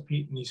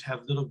dissipate, and you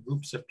have little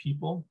groups of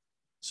people.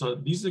 So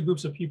these are the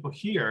groups of people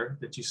here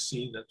that you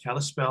see, the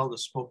Kalispel, the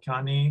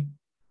Spokane.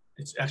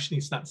 It's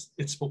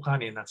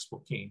Spokane, not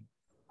Spokane.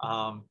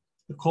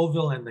 The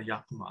Colville and the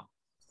Yakima.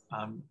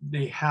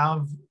 They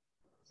have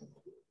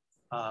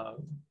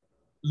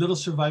little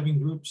surviving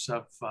groups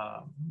of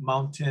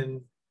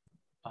mountain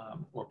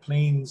or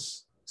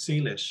plains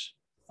Salish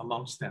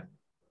amongst them.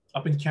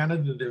 Up in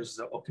Canada, there's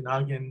the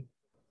Okanagan,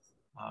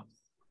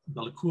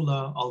 the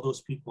Lakula, all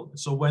those people.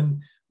 So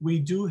when we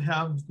do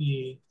have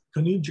the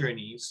canoe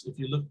journeys, if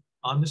you look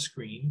on the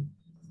screen,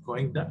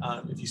 going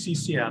down, if you see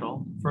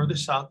Seattle, further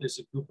south, there's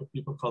a group of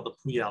people called the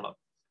Puyallup.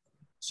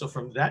 So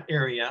from that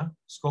area,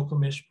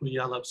 Skokomish,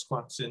 Puyallup,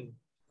 Squaxin,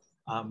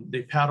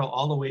 they paddle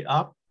all the way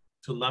up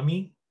to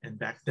Lummi and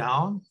back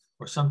down,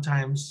 or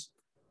sometimes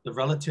the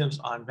relatives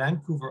on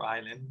Vancouver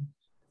Island,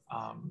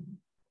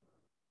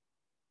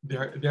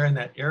 they're in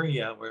that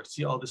area where you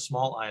see all the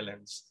small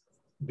islands.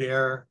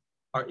 There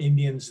are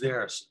Indians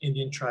there,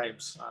 Indian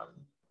tribes,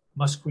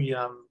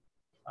 Musqueam,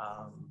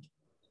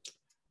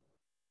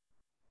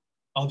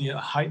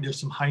 there's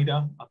some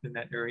Haida up in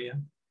that area,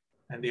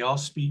 and we all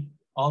speak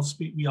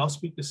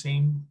the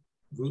same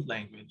root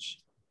language.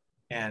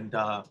 And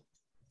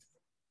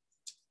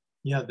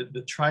yeah,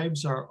 the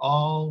tribes are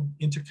all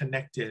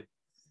interconnected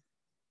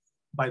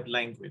by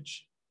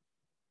language.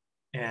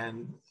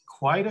 And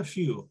quite a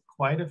few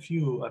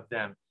of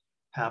them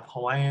have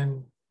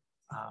Hawaiian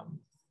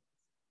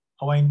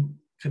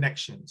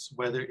connections,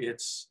 whether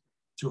it's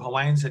through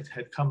Hawaiians that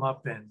had come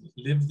up and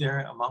lived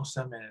there amongst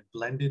them and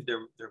blended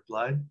their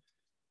blood,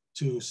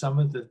 to some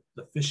of the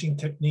fishing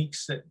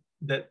techniques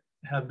that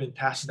have been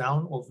passed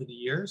down over the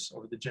years,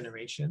 over the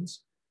generations.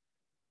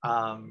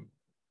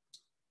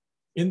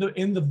 In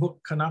the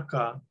book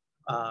Kanaka,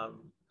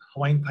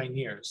 Hawaiian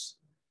Pioneers,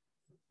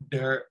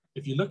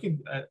 if you look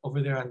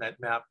over there on that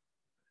map,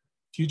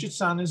 Puget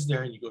Sound is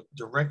there, and you go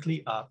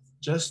directly up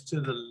just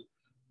to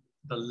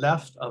the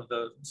left of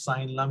the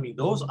sign Lummi.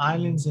 Those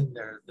islands in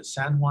there, the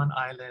San Juan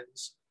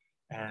Islands,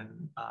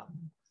 and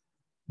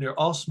they're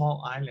all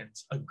small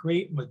islands. A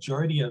great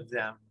majority of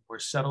them were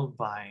settled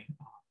by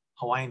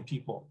Hawaiian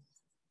people,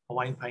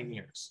 Hawaiian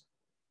pioneers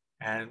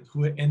and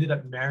who ended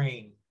up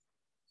marrying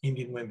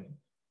Indian women.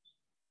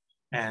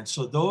 And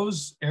so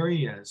those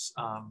areas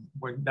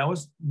that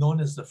was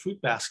known as the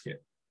fruit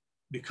basket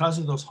because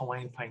of those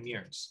Hawaiian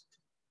pioneers.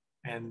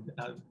 And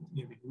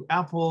they grew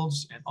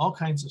apples and all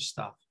kinds of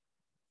stuff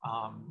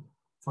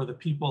for the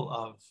people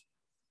of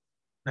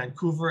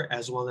Vancouver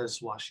as well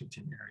as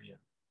Washington area.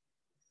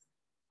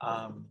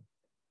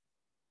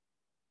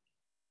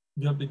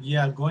 But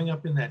yeah, going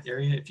up in that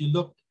area, if you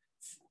look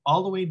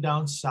all the way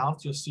down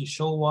south, you'll see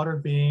Shoalwater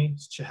Bay,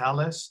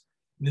 Chehalis.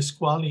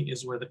 Nisqually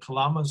is where the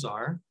Kalamas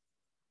are,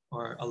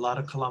 or a lot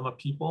of Kalama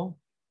people.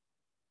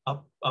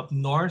 Up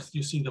north,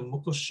 you see the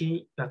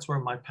Muckleshoot. That's where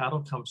my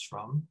paddle comes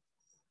from.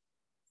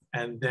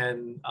 And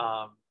then,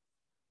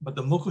 but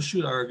the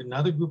Muckleshoot are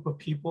another group of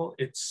people.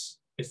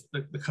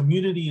 The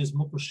community is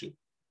Muckleshoot,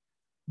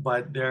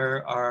 but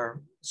there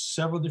are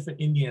several different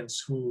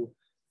Indians who,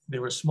 they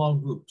were small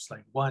groups,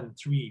 like 1,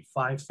 3,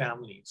 5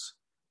 families,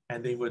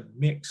 and they would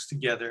mix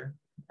together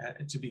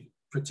to be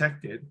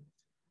protected.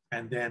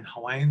 And then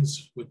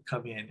Hawaiians would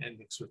come in and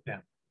mix with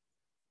them.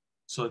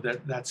 So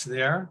that's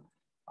there.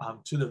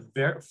 To the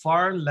very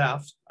far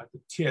left at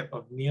the tip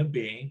of Nia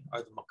Bay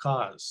are the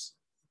Makahs.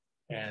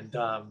 And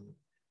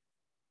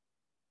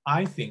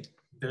I think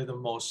they're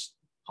the most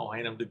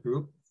Hawaiian of the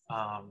group.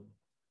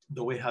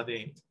 The way how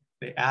they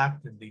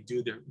act and they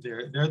do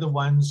they're the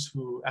ones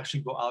who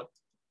actually go out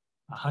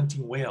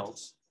hunting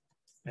whales,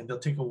 and they'll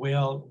take a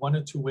whale, 1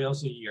 or 2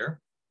 whales a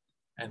year,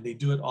 and they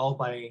do it all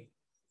by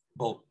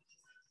boat.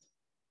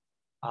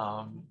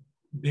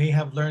 They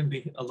have learned,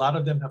 a lot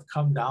of them have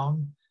come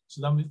down.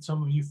 So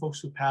some of you folks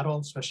who paddle,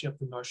 especially up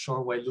the North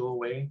Shore, Wailua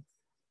Way,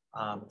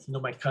 you know,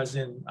 my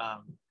cousin,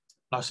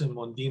 Lawson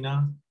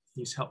Mondina,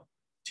 he's helped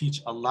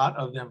teach a lot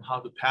of them how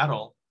to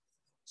paddle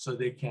so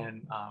they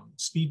can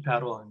speed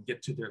paddle and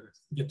get to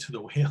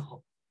the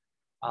whale.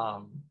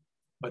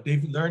 But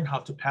they've learned how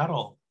to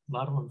paddle. A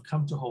lot of them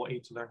come to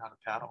Hawaii to learn how to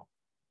paddle.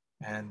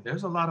 And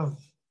there's a lot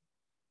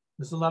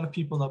of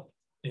people up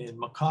in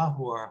Makah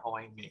who are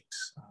Hawaiian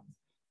mix.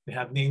 They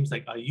have names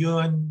like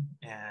Ayun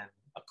and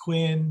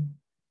Aquin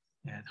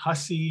and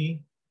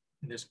Hussey.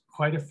 And there's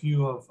quite a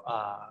few of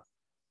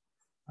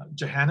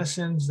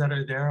Johannesons that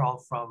are there, all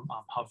from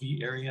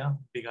Hawaii area,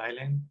 Big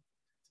Island.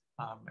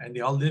 And they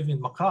all live in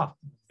Makah.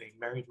 They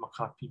married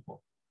Makah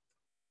people.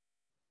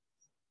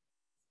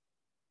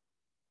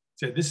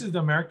 So this is the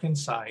American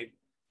side,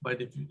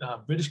 but if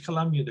British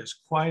Columbia, there's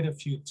quite a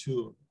few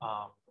too.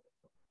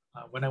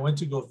 When I went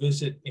to go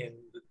visit in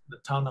the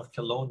town of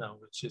Kelowna,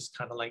 which is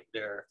kind of like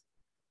their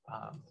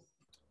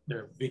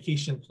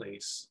vacation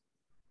place,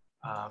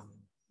 I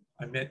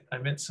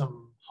met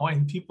some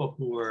Hawaiian people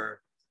who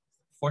were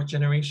 4th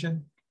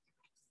generation,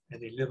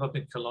 and they live up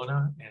in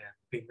Kelowna, and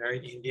they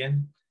married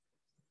Indian.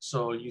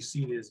 So you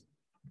see this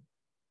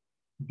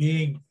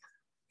big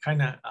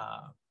kind of,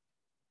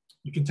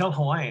 you can tell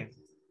Hawaiian,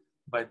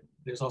 but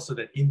there's also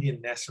that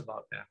Indian-ness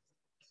about them.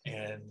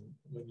 And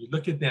when you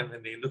look at them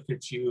and they look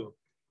at you,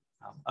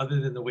 other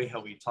than the way how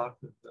we talk,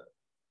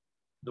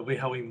 the way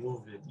how we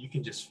move it, you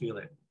can just feel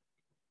it.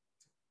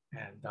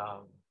 And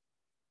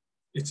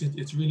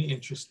it's really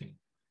interesting.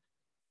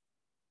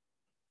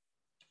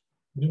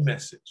 New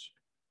message.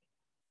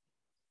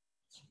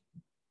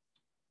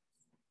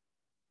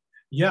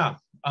 Yeah,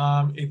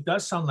 it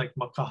does sound like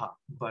Makaha,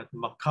 but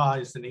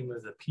Makah is the name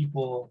of the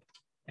people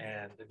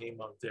and the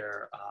name of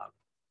their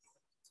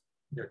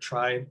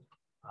tribe.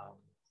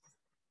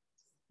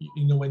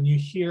 You know, when you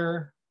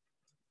hear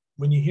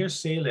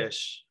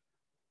Salish,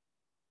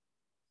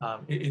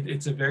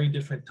 it's a very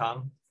different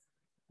tongue.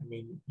 I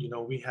mean, you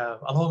know, we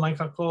have Aloha mai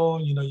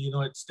kako, you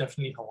know, it's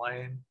definitely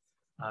Hawaiian.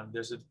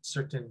 There's a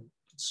certain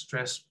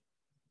stressors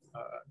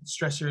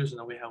in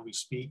the way how we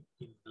speak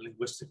in the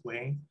linguistic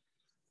way.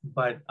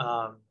 But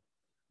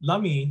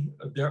Lami,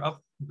 they're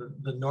up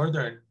the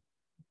northern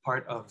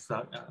part of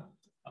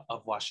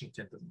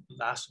Washington,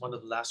 one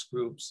of the last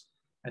groups,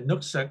 and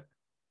Nooksack,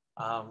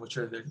 which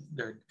are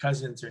their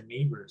cousins or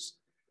neighbors.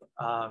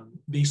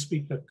 They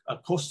speak a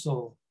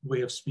coastal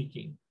way of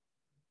speaking,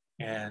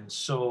 and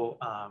so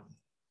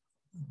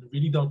they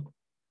really don't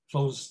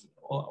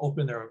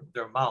open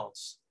their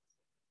mouths.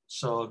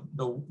 So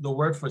the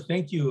word for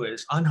thank you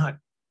is anhut,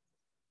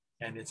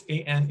 and it's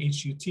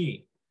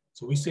A-N-H-U-T.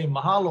 So we say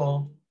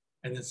mahalo,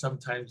 and then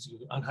sometimes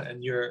you anhut,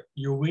 and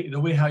the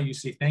way how you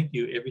say thank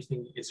you,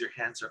 everything is your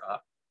hands are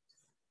up.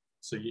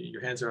 So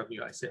your hands are up.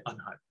 I say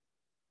anhut.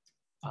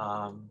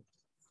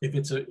 If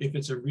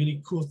it's a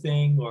really cool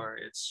thing, or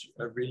it's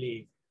a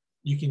really,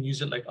 you can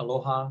use it like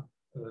aloha,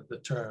 the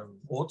term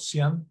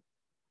otsiam,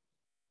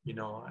 you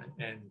know,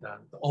 and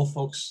the old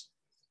folks,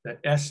 that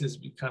S has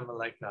become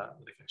like a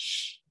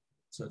sh.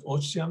 So it's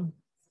otsiam,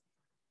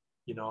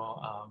 you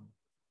know.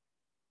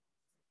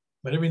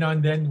 But every now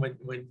and then,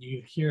 when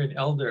you hear an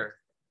elder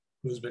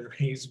who's been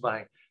raised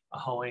by a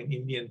Hawaiian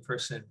Indian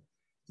person,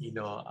 you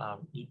know,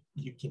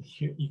 you can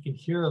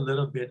hear a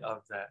little bit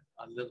of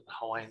a little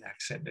Hawaiian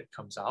accent that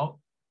comes out,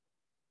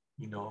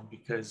 you know,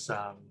 because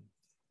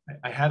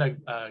I had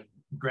a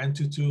grand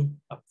tutu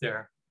up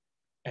there,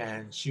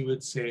 And she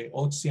would say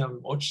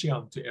ochiam,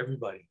 ochiam to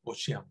everybody,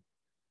 ochiam.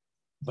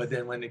 But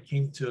then when it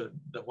came to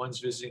the ones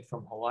visiting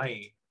from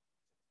Hawaii,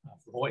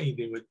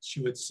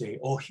 she would say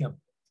ohiam,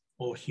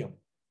 ohiam.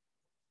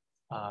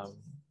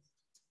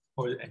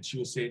 And she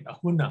would say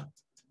ahuna,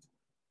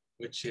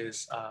 which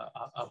is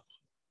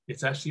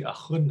it's actually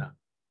ahuna,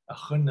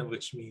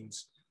 which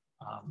means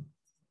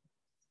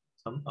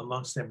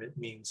amongst them it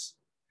means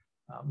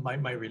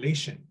my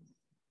relation,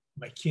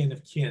 my kin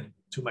of kin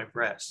to my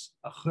breast,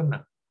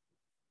 ahuna.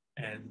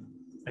 And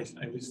I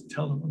always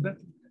tell them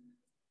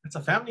that's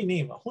a family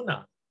name,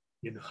 ahuna.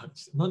 You know,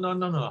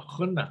 no,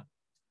 ahuna.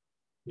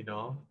 You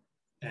know,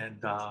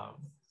 and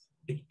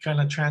it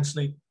kind of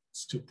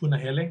translates to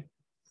punahele.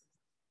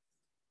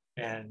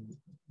 And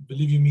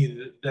believe you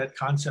me, that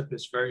concept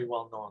is very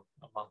well known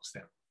amongst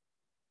them.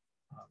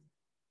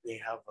 They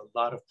have a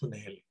lot of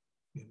punahele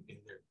in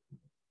their,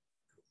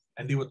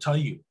 and they'll tell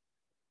you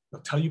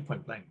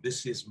point blank,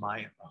 this is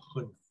my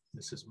ahun,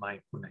 this is my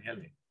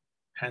punahele,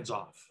 hands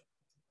off,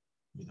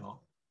 you know.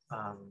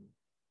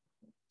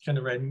 Kind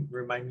of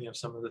remind me of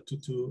some of the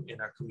tutu in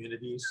our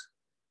communities.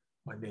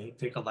 When they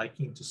take a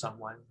liking to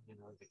someone, you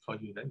know, they call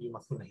you that you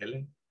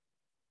mapunahele.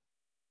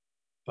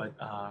 But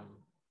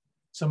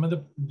some of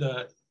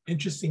the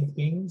interesting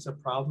things, the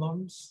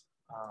problems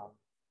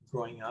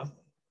growing up,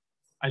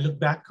 I look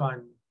back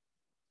on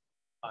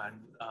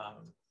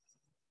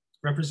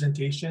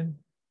representation.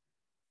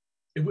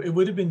 It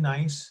would have been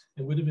nice.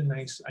 It would have been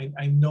nice.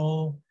 I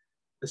know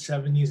the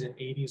 70s and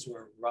 80s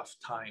were a rough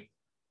time.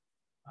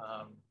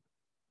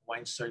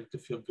 Hawaiians started to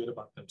feel good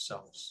about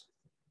themselves,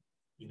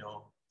 you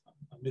know,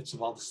 amidst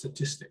of all the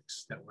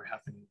statistics that were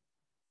happening.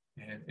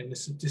 And the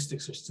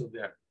statistics are still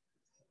there.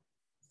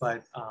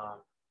 But,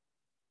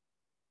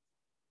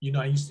 you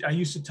know, I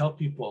used to tell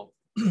people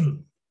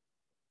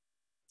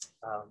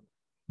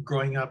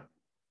growing up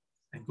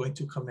and going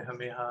to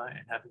Kamehameha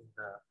and having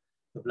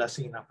the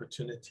blessing and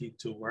opportunity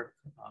to work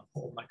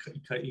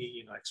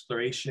you know,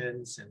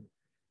 explorations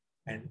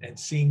and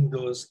seeing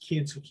those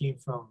kids who came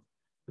from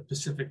the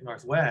Pacific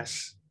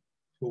Northwest,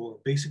 who were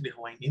basically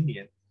Hawaiian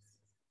Indian,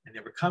 and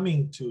they were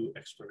coming to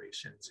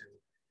explorations, and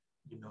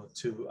you know,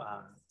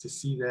 to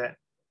see that,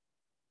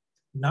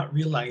 not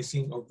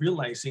realizing or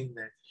realizing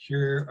that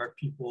here are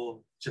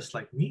people just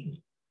like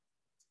me,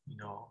 you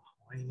know,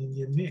 Hawaiian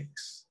Indian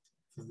mix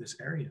from this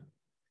area,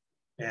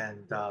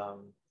 and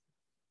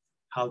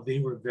how they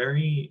were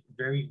very,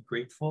 very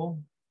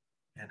grateful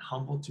and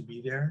humble to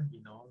be there,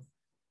 you know,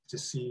 to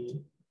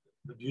see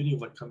the beauty of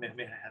what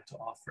Kamehameha had to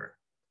offer,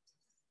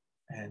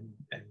 and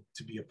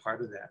to be a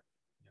part of that,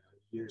 you know,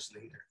 years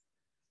later.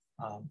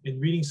 In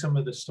reading some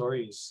of the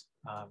stories,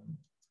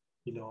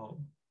 you know,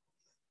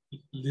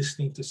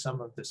 listening to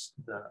some of the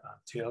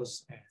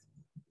tales and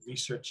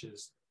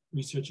researches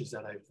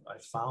that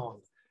I've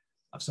found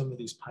of some of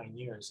these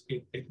pioneers,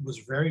 it was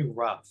very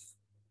rough.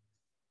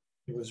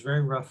 It was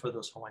very rough for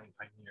those Hawaiian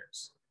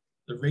pioneers.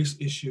 The race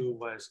issue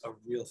was a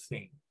real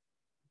thing.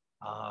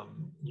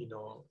 You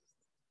know,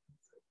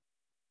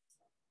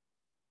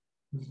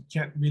 we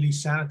can't really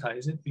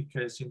sanitize it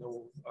because, you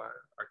know,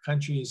 our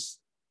country is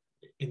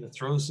in the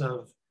throes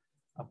of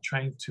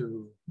trying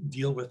to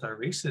deal with our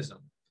racism.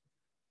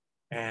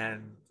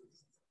 And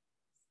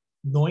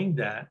knowing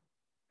that,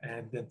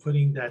 and then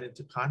putting that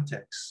into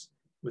context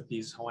with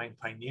these Hawaiian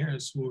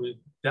pioneers who were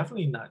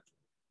definitely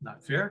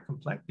not fair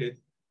complected,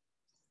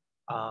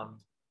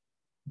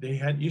 they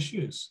had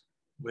issues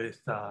with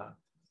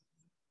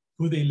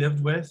who they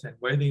lived with and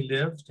where they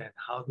lived and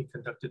how they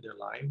conducted their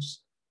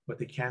lives, what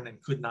they can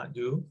and could not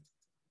do.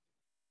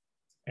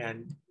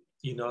 And,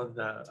 you know,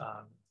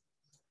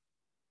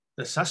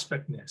 the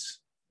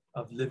suspectness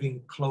of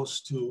living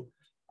close to,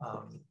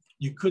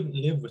 you couldn't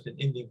live with an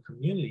Indian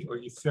community, or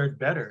you fared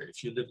better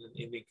if you lived in an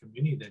Indian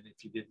community than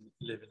if you didn't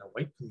live in a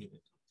white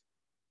community.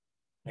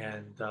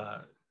 And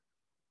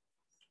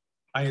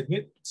I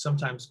admit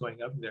sometimes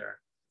going up there,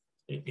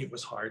 it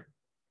was hard.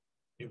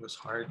 It was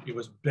hard. It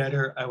was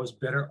better. I was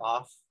better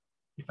off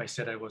if I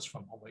said I was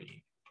from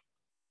Hawaii.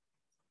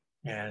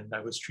 And I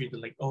was treated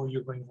like, oh,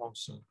 you're going home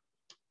soon.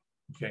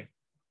 Okay.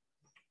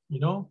 You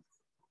know,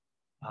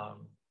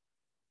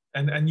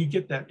 and you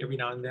get that every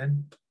now and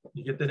then.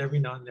 You get that every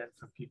now and then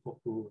from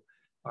people who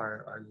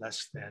are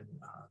less than,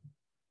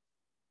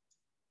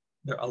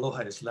 their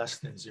aloha is less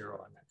than zero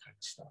on that kind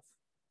of stuff.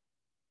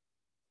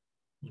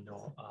 You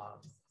know,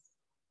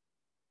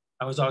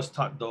 I was always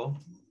taught though,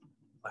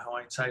 my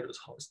Hawaiian side was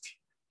always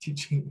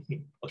teaching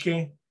me,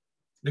 okay,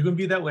 they're gonna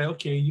be that way,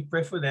 okay, you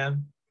pray for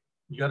them,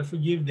 you gotta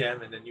forgive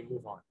them, and then you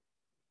move on.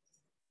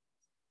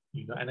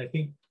 You know, and I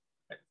think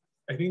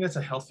that's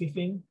a healthy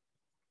thing,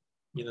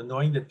 you know,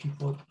 knowing that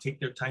people take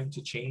their time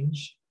to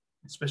change,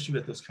 especially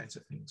with those kinds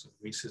of things, of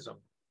racism.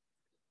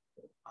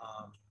 But,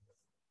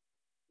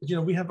 you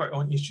know, we have our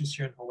own issues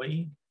here in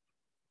Hawaii.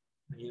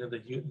 You know,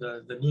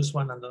 the newest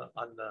one on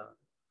the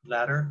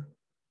ladder,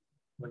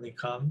 when they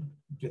come,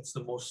 gets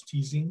the most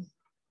teasing,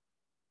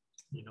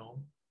 you know.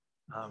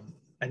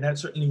 And that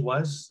certainly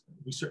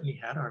we certainly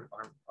had our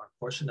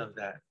portion of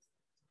that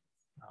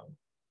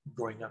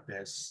growing up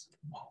as,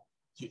 wow,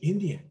 you're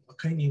Indian. What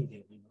kind of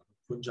Indian? You know,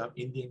 Punjab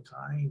Indian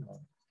kind, or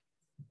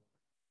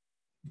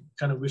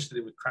kind of wish that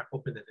they would crack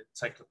open an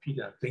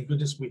encyclopedia. Thank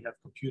goodness we have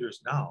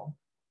computers now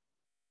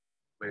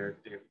where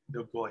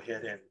they'll go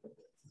ahead and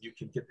you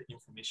can get the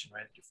information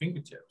right at your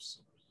fingertips.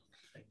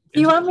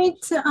 Do you want me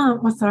to,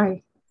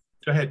 sorry.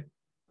 Go ahead.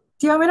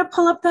 Do you want me to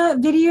pull up the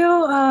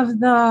video of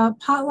the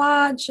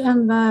potlatch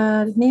and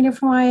the Native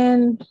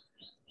Hawaiian,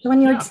 the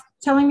one you were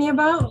telling me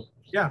about?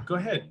 Yeah, go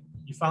ahead.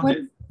 You found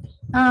it.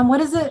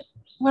 What is it?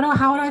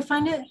 How would I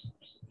find it?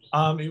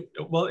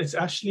 Well, it's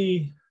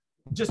actually,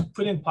 just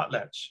put in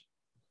potlatch.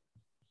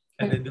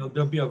 And then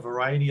there'll be a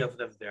variety of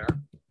them there.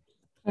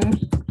 Okay.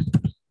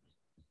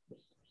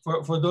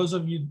 For those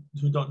of you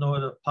who don't know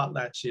what a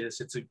potlatch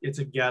is, it's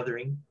a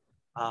gathering.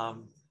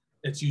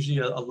 It's usually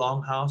a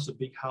long house, a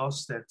big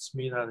house that's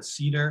made out of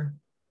cedar,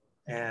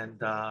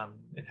 and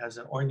it has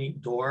an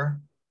ornate door,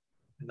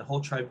 and the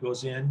whole tribe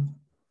goes in,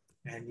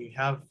 and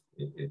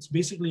it's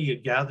basically a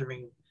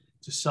gathering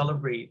to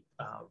celebrate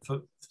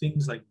for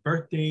things like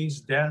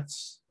birthdays,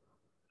 deaths,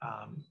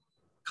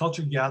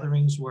 culture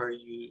gatherings where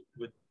you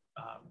would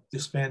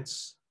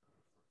dispense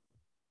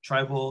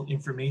tribal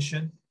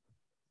information.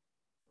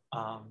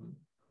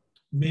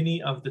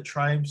 Many of the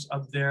tribes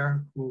up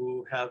there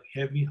who have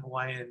heavy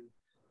Hawaiian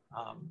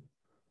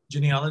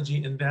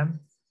genealogy in them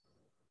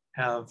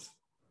have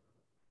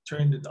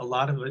turned a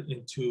lot of it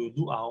into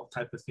luau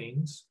type of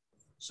things.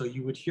 So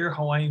you would hear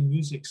Hawaiian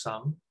music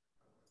sung,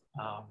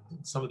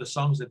 some of the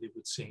songs that they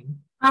would sing.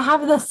 I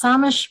have the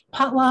Samish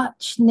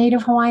potlatch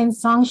Native Hawaiian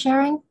song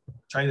sharing.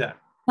 Try that.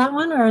 That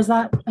one, or is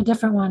that a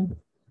different one?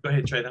 Go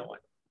ahead, try that one.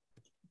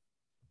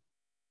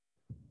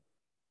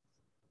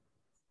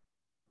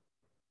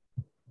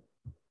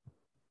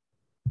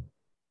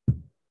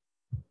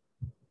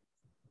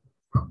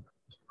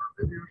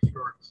 Video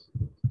shorts,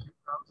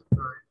 2009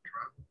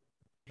 Travel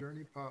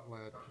Journey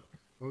Potlatch,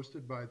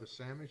 hosted by the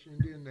Samish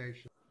Indian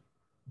Nation,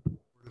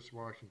 Portis,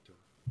 Washington.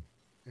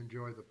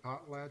 Enjoy the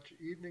Potlatch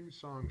evening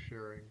song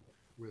sharing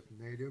with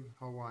Native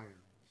Hawaiians.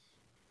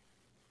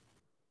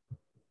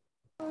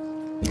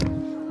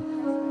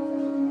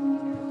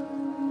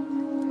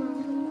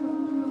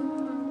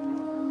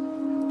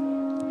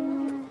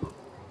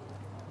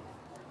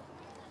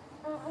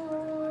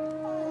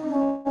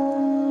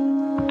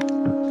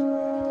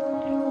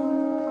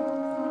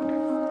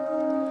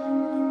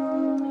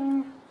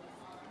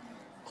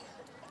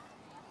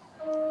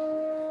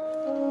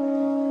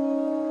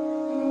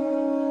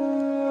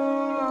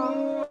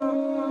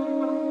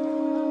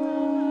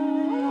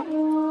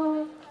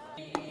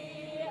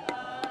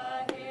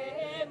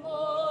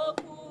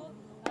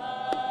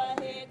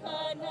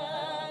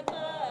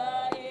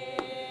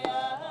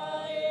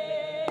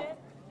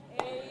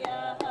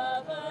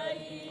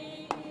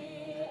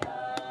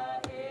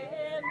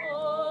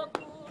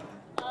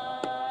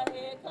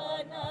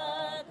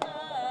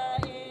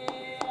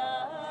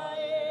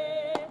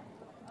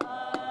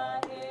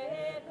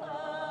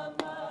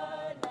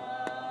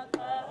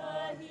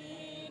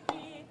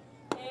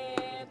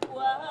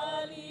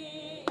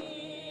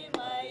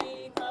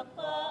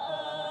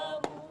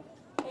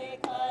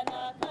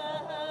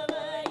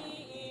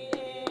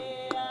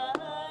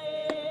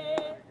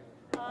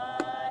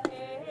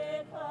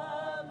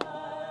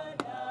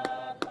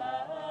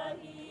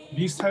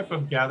 These type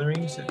of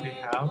gatherings that they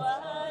have,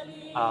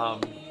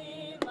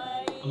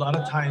 a lot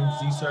of times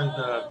these are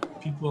the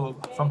people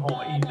from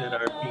Hawaii that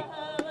are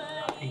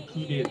being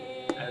included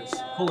as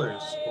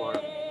pullers, or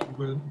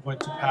we're going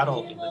to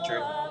paddle in the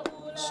journey.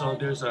 So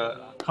there's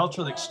a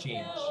cultural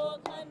exchange.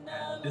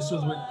 And this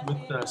was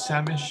with the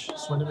Samish,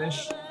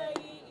 Swinomish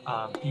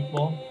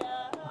people,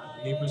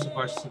 neighbors of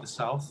ours to the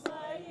south.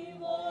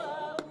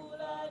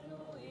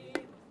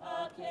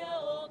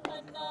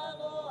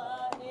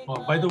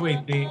 Oh, by the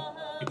way,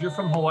 if you're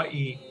from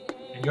Hawaii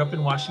and you're up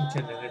in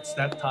Washington and it's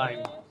that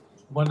time,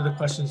 one of the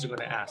questions they're going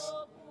to ask,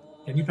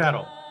 can you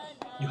paddle?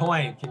 You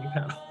Hawaiian, can you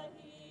paddle?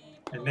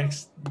 And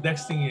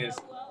next thing is,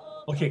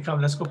 okay, come,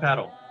 let's go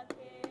paddle.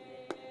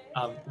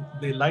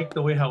 They like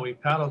the way how we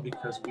paddle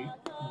because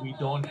we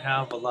don't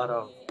have a lot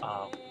of,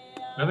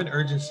 we have an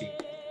urgency.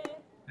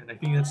 And I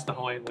think that's the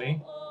Hawaiian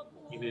way.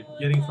 You know,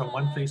 getting from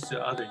one place to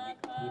the other,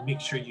 you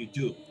make sure you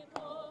do.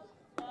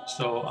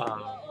 So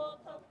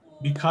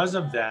because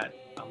of that,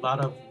 a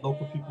lot of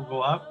local people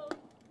go up,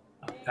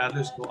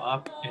 paddlers go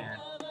up and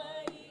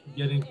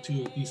get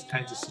into these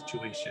kinds of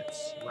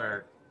situations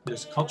where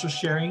there's culture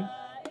sharing,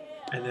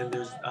 and then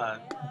there's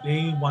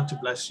they want to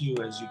bless you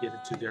as you get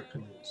into their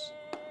canoes.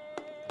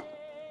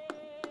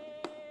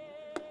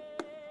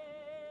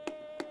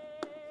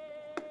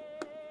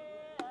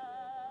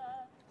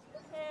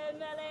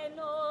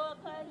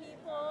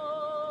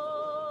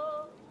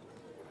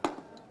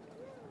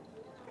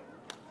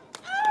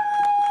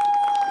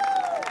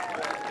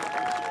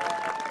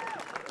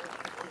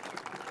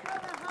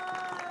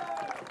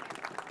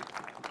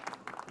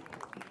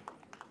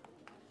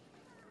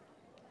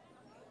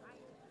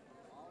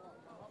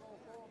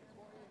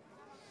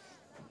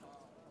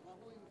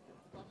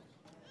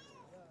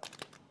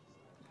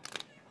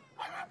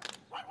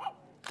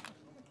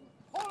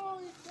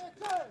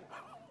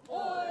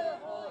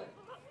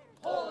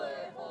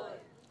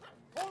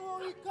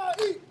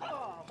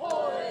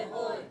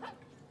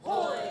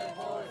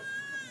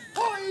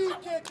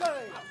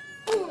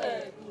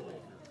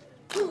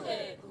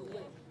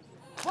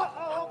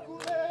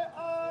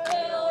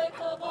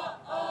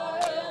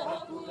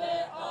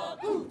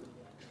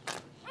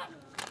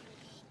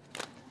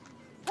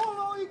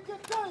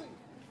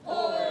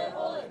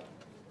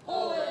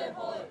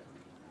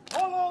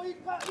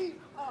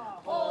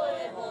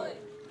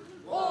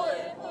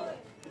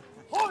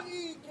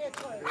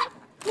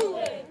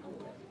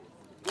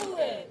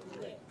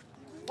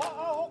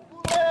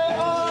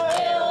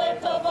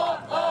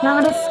 Now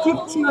I'm gonna skip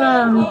to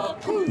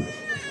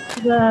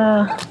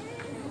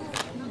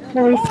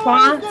the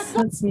response.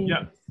 Let's see.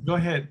 Yeah, go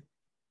ahead.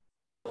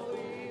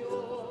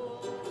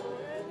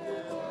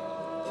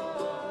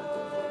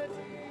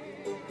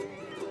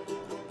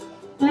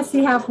 Let's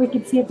see if we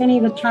could see if any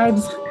of the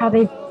tribes, how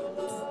they.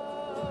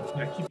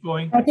 Yeah, keep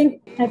going. I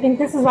think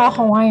this is all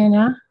Hawaiian,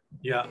 yeah?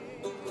 Yeah.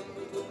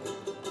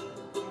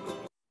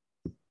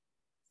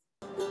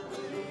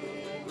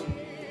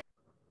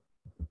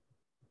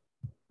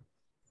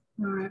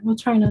 All right, we'll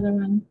try another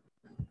one.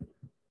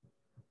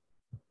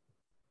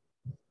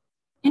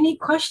 Any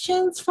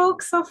questions,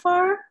 folks, so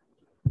far?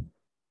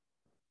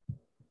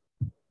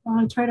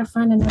 I'll try to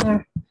find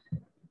another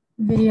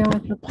video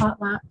with the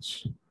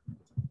potlatch.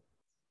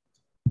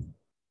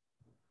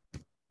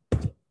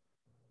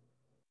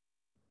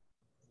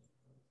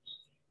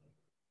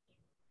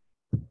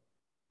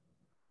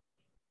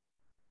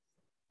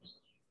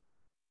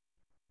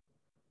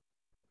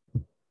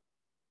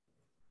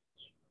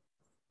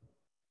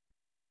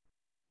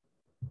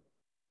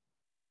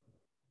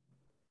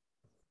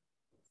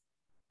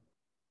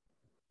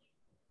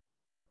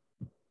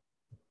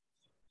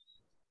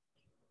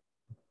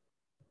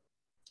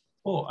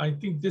 Oh, I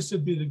think this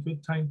would be the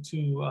good time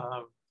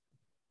to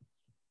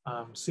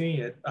say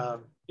it.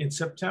 In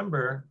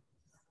September,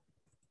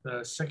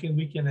 the second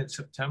weekend in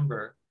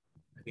September,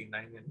 I think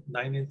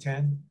 9 and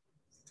 10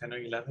 or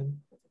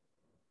 11,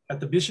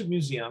 at the Bishop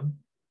Museum,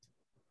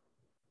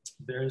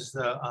 there's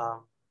a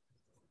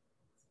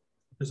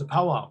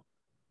powwow,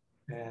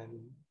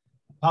 and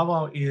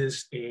powwow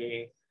is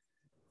a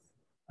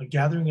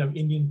gathering of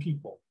Indian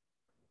people,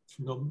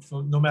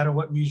 no matter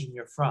what region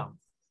you're from,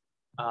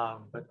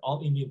 but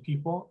all Indian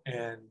people,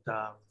 and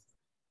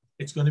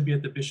it's going to be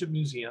at the Bishop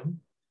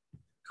Museum.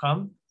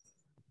 Come,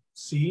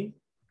 see.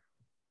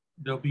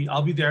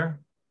 I'll be there.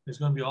 There's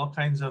going to be all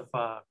kinds of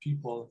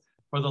people.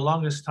 For the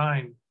longest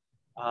time,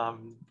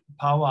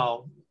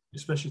 powwow,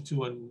 especially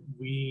too when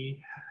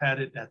we had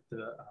it at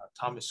the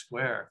Thomas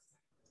Square,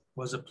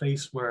 was a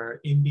place where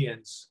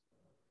Indians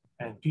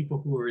and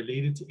people who were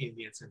related to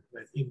Indians and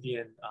with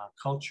Indian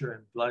culture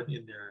and blood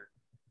in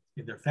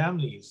their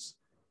families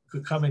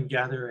could come and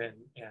gather and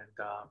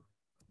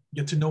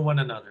get to know one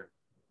another.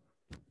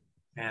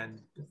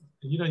 And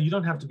you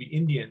don't have to be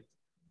Indian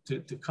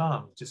to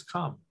come. Just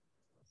come.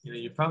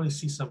 You probably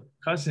see some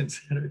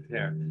cousins that are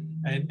there,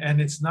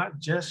 and it's not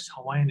just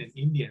Hawaiian and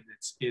Indian.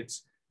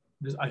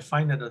 I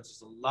find that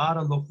there's a lot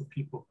of local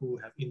people who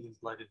have Indian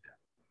blood in them.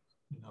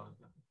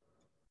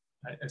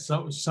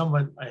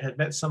 I had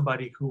met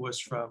somebody who was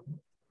from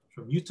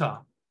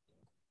Utah,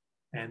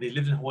 and they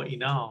lived in Hawaii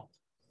now,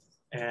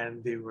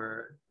 and they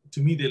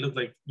looked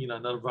like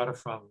another brother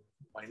from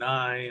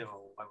Waianae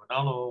or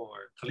Waimanalo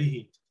or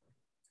Kalihi,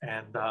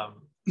 and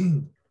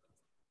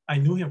I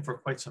knew him for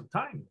quite some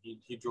time.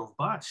 He drove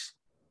bus,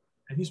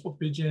 and he spoke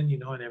pidgin,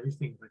 and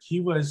everything. But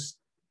he was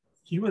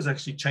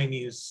actually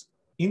Chinese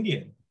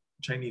Indian,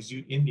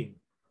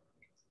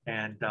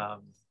 and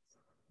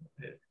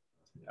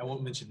I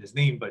won't mention his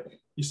name, but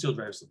he still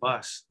drives the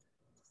bus.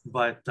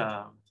 But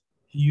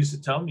he used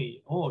to tell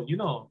me,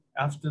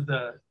 after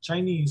the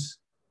Chinese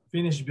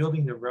finished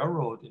building the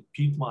railroad in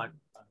Piedmont,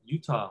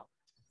 Utah,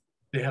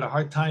 they had a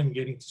hard time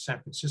getting to San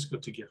Francisco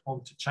to get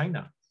home to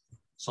China.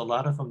 So a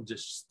lot of them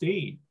just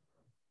stayed,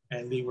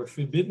 and they were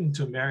forbidden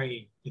to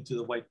marry into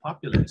the white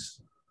populace.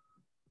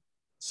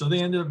 So they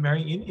ended up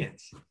marrying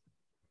Indians.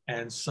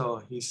 And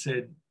so he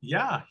said,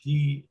 yeah,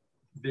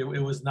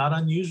 it was not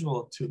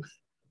unusual to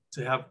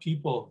have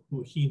people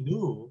who he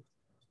knew,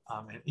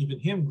 and even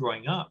him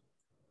growing up,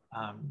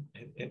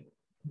 and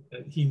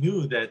he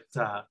knew that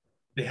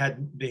they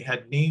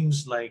had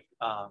names like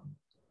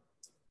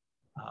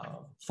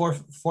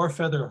Four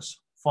Feathers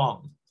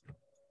Fong,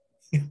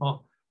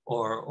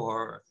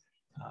 or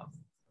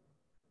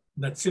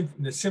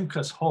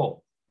Nasimkas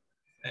Ho,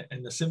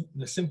 and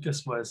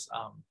Nasimkas was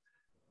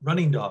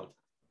running dog,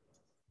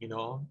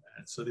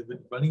 and so they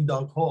would running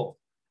dog Ho,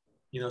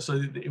 so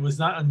it was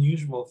not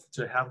unusual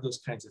to have those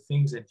kinds of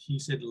things. And he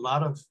said a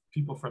lot of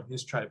people from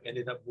his tribe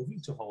ended up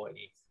moving to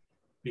Hawaii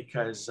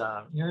because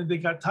they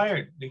got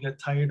tired. They got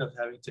tired of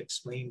having to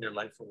explain their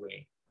life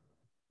away.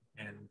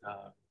 And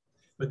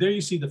but there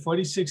you see the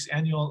 46th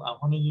annual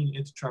Honolulu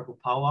Intertribal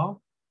Powwow.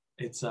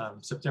 It's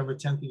September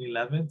 10th and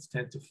 11th,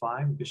 10 to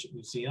 5, Bishop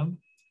Museum.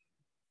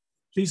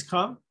 Please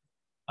come.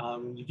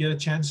 You get a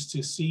chance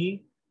to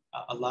see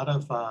a lot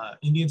of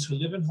Indians who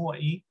live in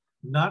Hawaii,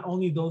 not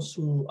only those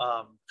who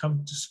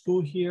come to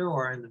school here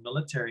or in the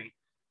military,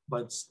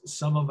 but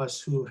some of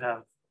us who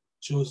have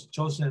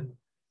chosen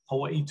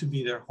Hawaii to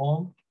be their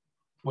home,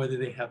 whether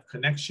they have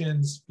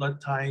connections, blood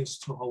ties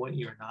to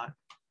Hawaii or not,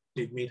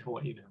 they've made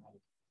Hawaii their home.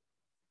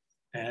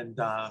 And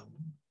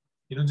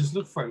just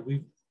look for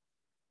it.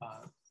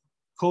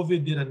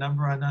 COVID did a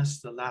number on us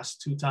the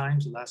last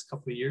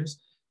couple of years,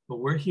 but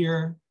we're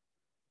here.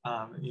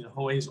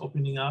 Hawaii is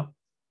opening up.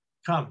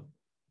 Come.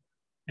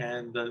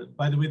 And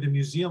by the way, the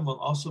museum will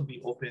also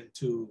be open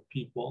to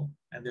people,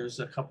 and there's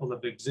a couple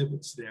of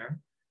exhibits there.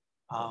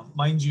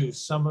 Mind you,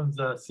 some of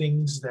the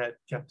things that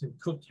Captain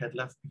Cook had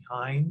left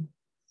behind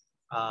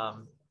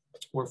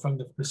were from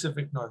the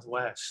Pacific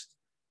Northwest.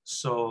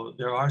 So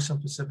there are some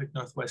Pacific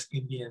Northwest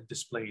Indian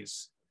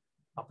displays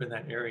up in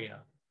that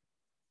area.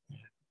 And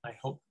I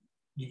hope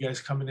you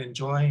guys come and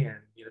enjoy.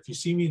 And if you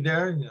see me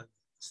there,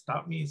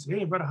 stop me and say,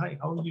 hey, brother, hi,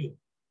 how are you?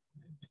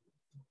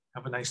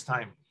 Have a nice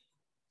time.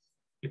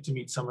 Get to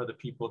meet some of the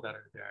people that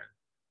are there.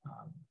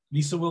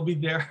 Lisa will be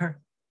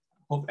there.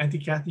 Hope Auntie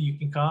Kathy, you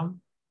can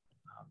come.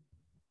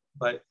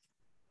 But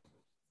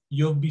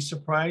you'll be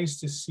surprised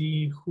to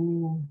see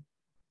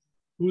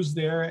who's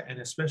there, and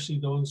especially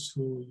those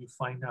who you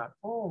find out,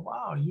 oh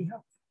wow,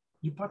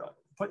 you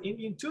put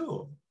Indian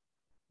too,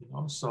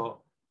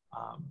 So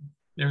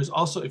there's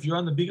also, if you're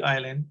on the Big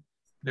Island,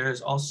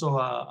 there's also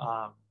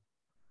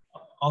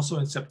also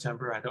in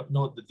September. I don't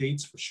know the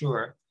dates for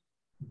sure,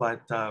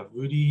 but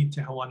Rudy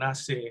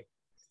Tehawanase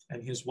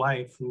and his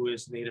wife, who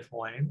is Native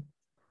Hawaiian,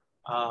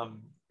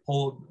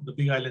 hold the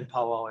Big Island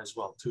powwow as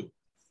well too.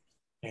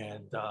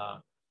 And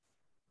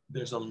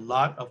there's a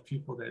lot of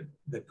people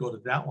that go to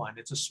that one.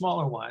 It's a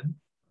smaller one,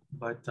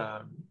 but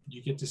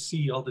you get to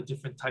see all the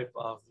different type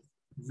of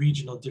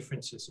regional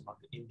differences among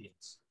the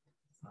Indians.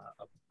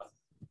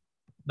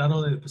 Not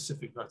only the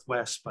Pacific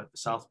Northwest, but the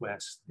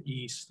Southwest, the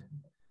East, and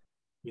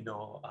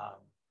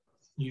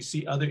you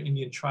see other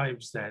Indian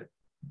tribes that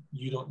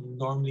you don't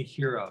normally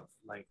hear of,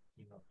 like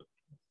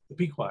the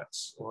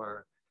Pequots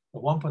or the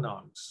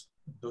Wampanoags.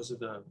 Those are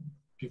the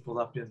people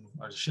or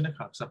the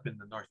Shinnecops up in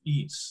the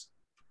Northeast,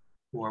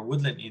 who are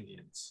woodland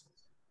Indians,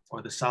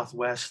 or the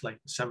Southwest,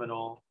 like the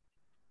Seminole,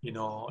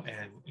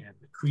 and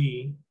the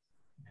Cree,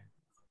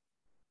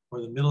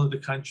 or the middle of the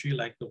country,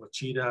 like the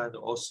Wachita, the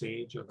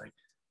Osage, or like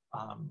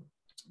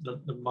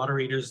the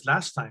moderators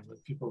last time,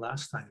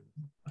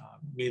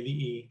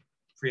 Meli'i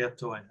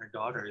Prieto and her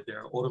daughter,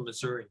 they're Oda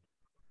Missouri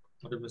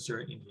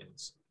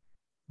Indians.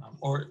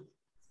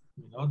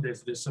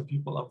 There's some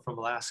people up from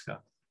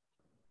Alaska.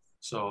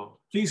 So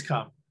please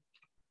come.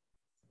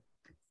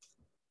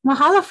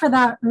 Mahalo for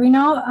that,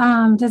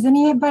 Reno. Does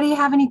anybody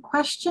have any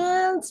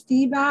questions,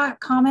 feedback,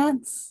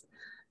 comments?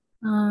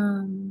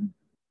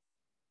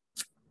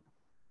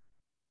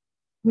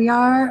 We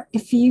are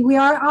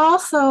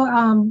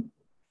also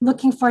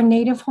looking for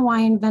Native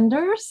Hawaiian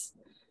vendors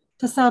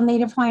to sell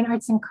Native Hawaiian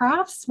arts and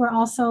crafts. We're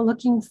also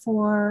looking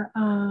for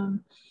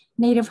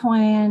Native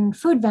Hawaiian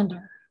food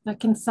vendor that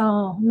can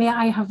sell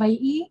me'ai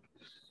Hawaiʻi.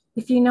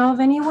 If you know of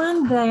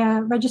anyone,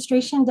 the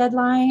registration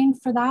deadline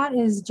for that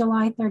is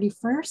July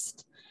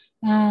 31st.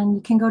 And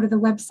you can go to the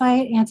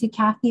website. Auntie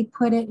Kathy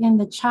put it in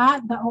the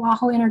chat, the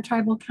Oahu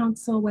Intertribal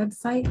Council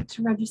website,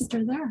 to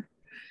register there.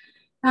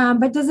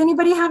 But does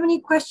anybody have any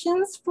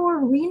questions for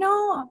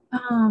Reno?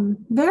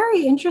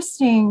 Very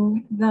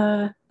interesting,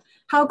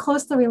 how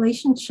close the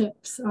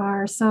relationships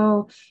are.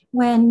 So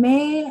when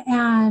May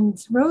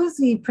and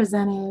Rosie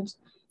presented,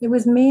 it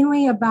was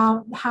mainly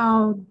about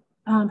how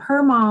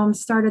her mom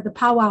started the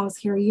powwows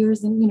here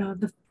years, and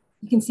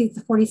you can see it's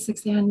the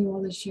 46th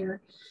annual this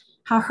year.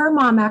 How her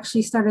mom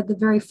actually started the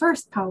very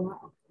first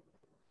powwow.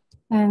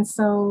 And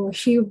so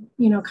she,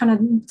 kind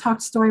of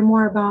talked story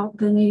more about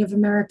the Native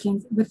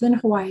Americans within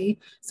Hawaii.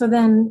 So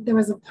then there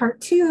was a part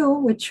 2,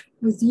 which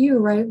was you,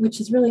 right? Which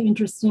is really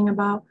interesting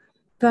about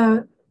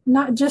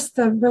not just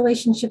the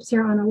relationships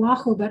here on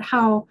Oahu, but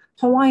how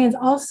Hawaiians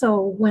also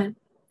went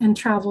and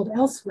traveled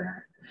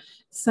elsewhere.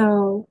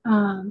 So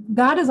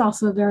that is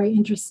also very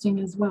interesting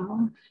as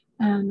well.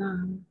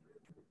 And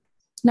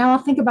now I'll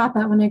think about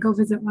that when I go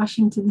visit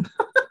Washington.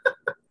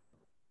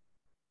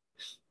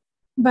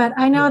 But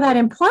I know that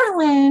in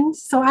Portland,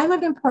 so I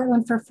lived in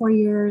Portland for 4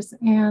 years,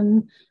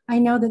 and I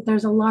know that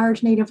there's a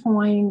large Native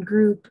Hawaiian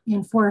group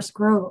in Forest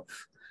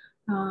Grove.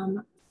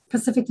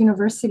 Pacific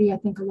University, I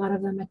think a lot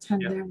of them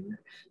attend there.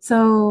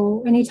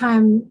 So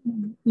anytime,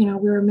 we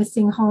were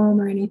missing home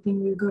or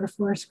anything, we would go to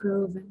Forest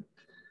Grove and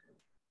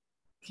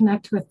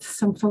connect with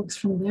some folks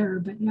from there,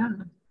 but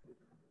yeah.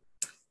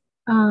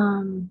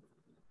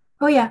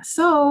 Oh yeah,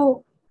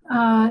 so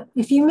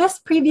if you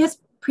missed previous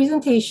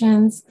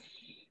presentations,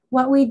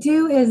 what we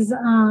do is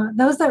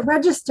those that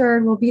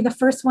registered will be the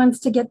first ones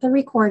to get the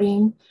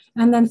recording.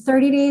 And then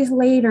 30 days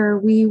later,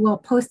 we will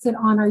post it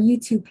on our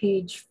YouTube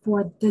page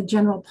for the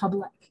general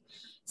public.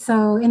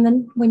 So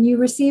when you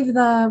receive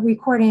the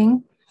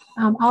recording,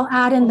 I'll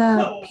add in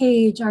the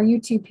page, our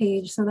YouTube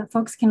page, so that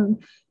folks can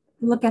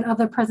look at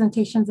other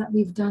presentations that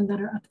we've done that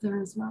are up there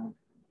as well.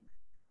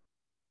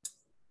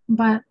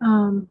 But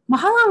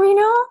mahalo,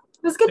 Reno.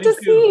 It was good to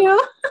see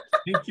you.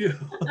 Thank you.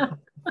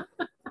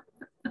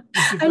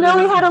 I know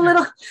we had a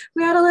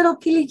little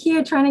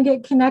pilikia trying to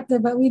get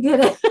connected, but we did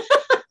it.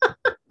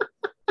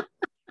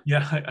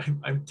 Yeah,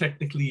 I'm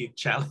technically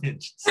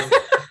challenged. So.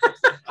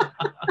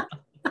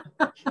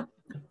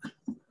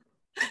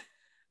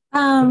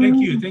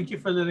 Thank you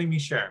for letting me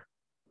share.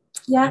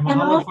 Yeah, and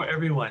mahalo for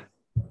everyone.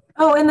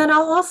 Oh, and then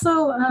I'll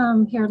also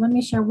here. Let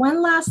me share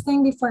one last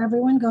thing before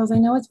everyone goes. I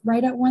know it's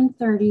right at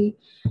 1:30,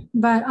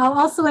 but I'll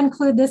also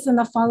include this in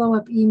the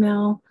follow-up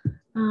email.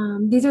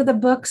 These are the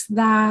books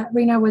that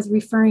Rena was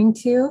referring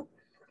to.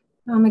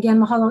 Again,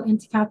 mahalo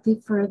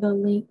Intikati for the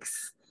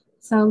links.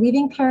 So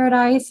Leaving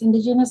Paradise,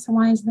 Indigenous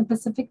Hawaiians in the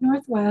Pacific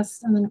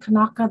Northwest, and then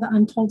Kanaka, The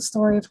Untold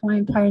Story of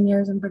Hawaiian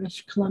Pioneers in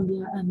British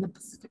Columbia and the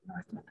Pacific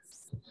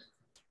Northwest.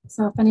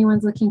 So if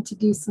anyone's looking to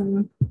do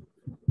some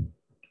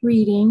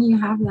reading, you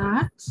have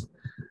that.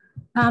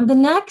 The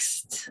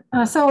next,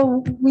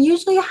 so we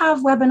usually have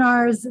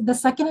webinars the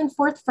second and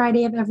fourth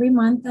Friday of every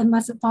month,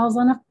 unless it falls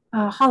on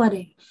a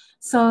holiday.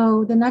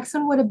 So the next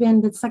one would have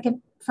been the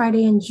second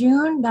Friday in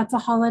June. That's a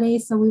holiday,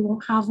 so we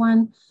won't have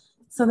one.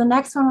 So the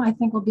next one I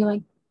think will be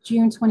like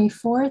June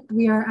 24th.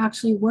 We are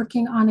actually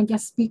working on a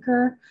guest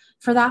speaker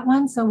for that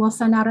one. So we'll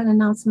send out an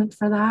announcement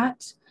for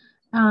that.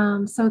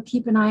 So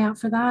keep an eye out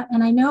for that.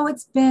 And I know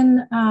it's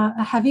been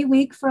a heavy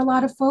week for a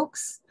lot of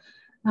folks.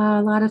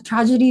 A lot of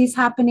tragedies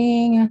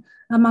happening,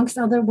 amongst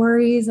other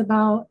worries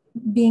about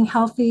being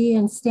healthy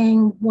and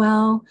staying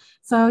well.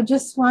 So I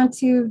just want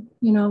to,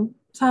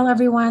 tell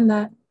everyone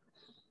that,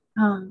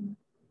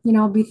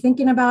 be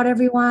thinking about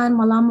everyone,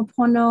 malama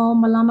pono,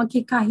 malama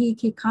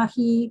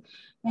kikahi,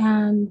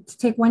 and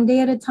take one day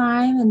at a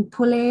time and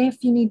pule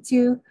if you need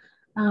to.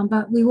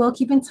 But we will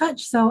keep in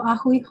touch. So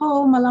ahui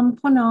ho, malama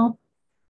pono.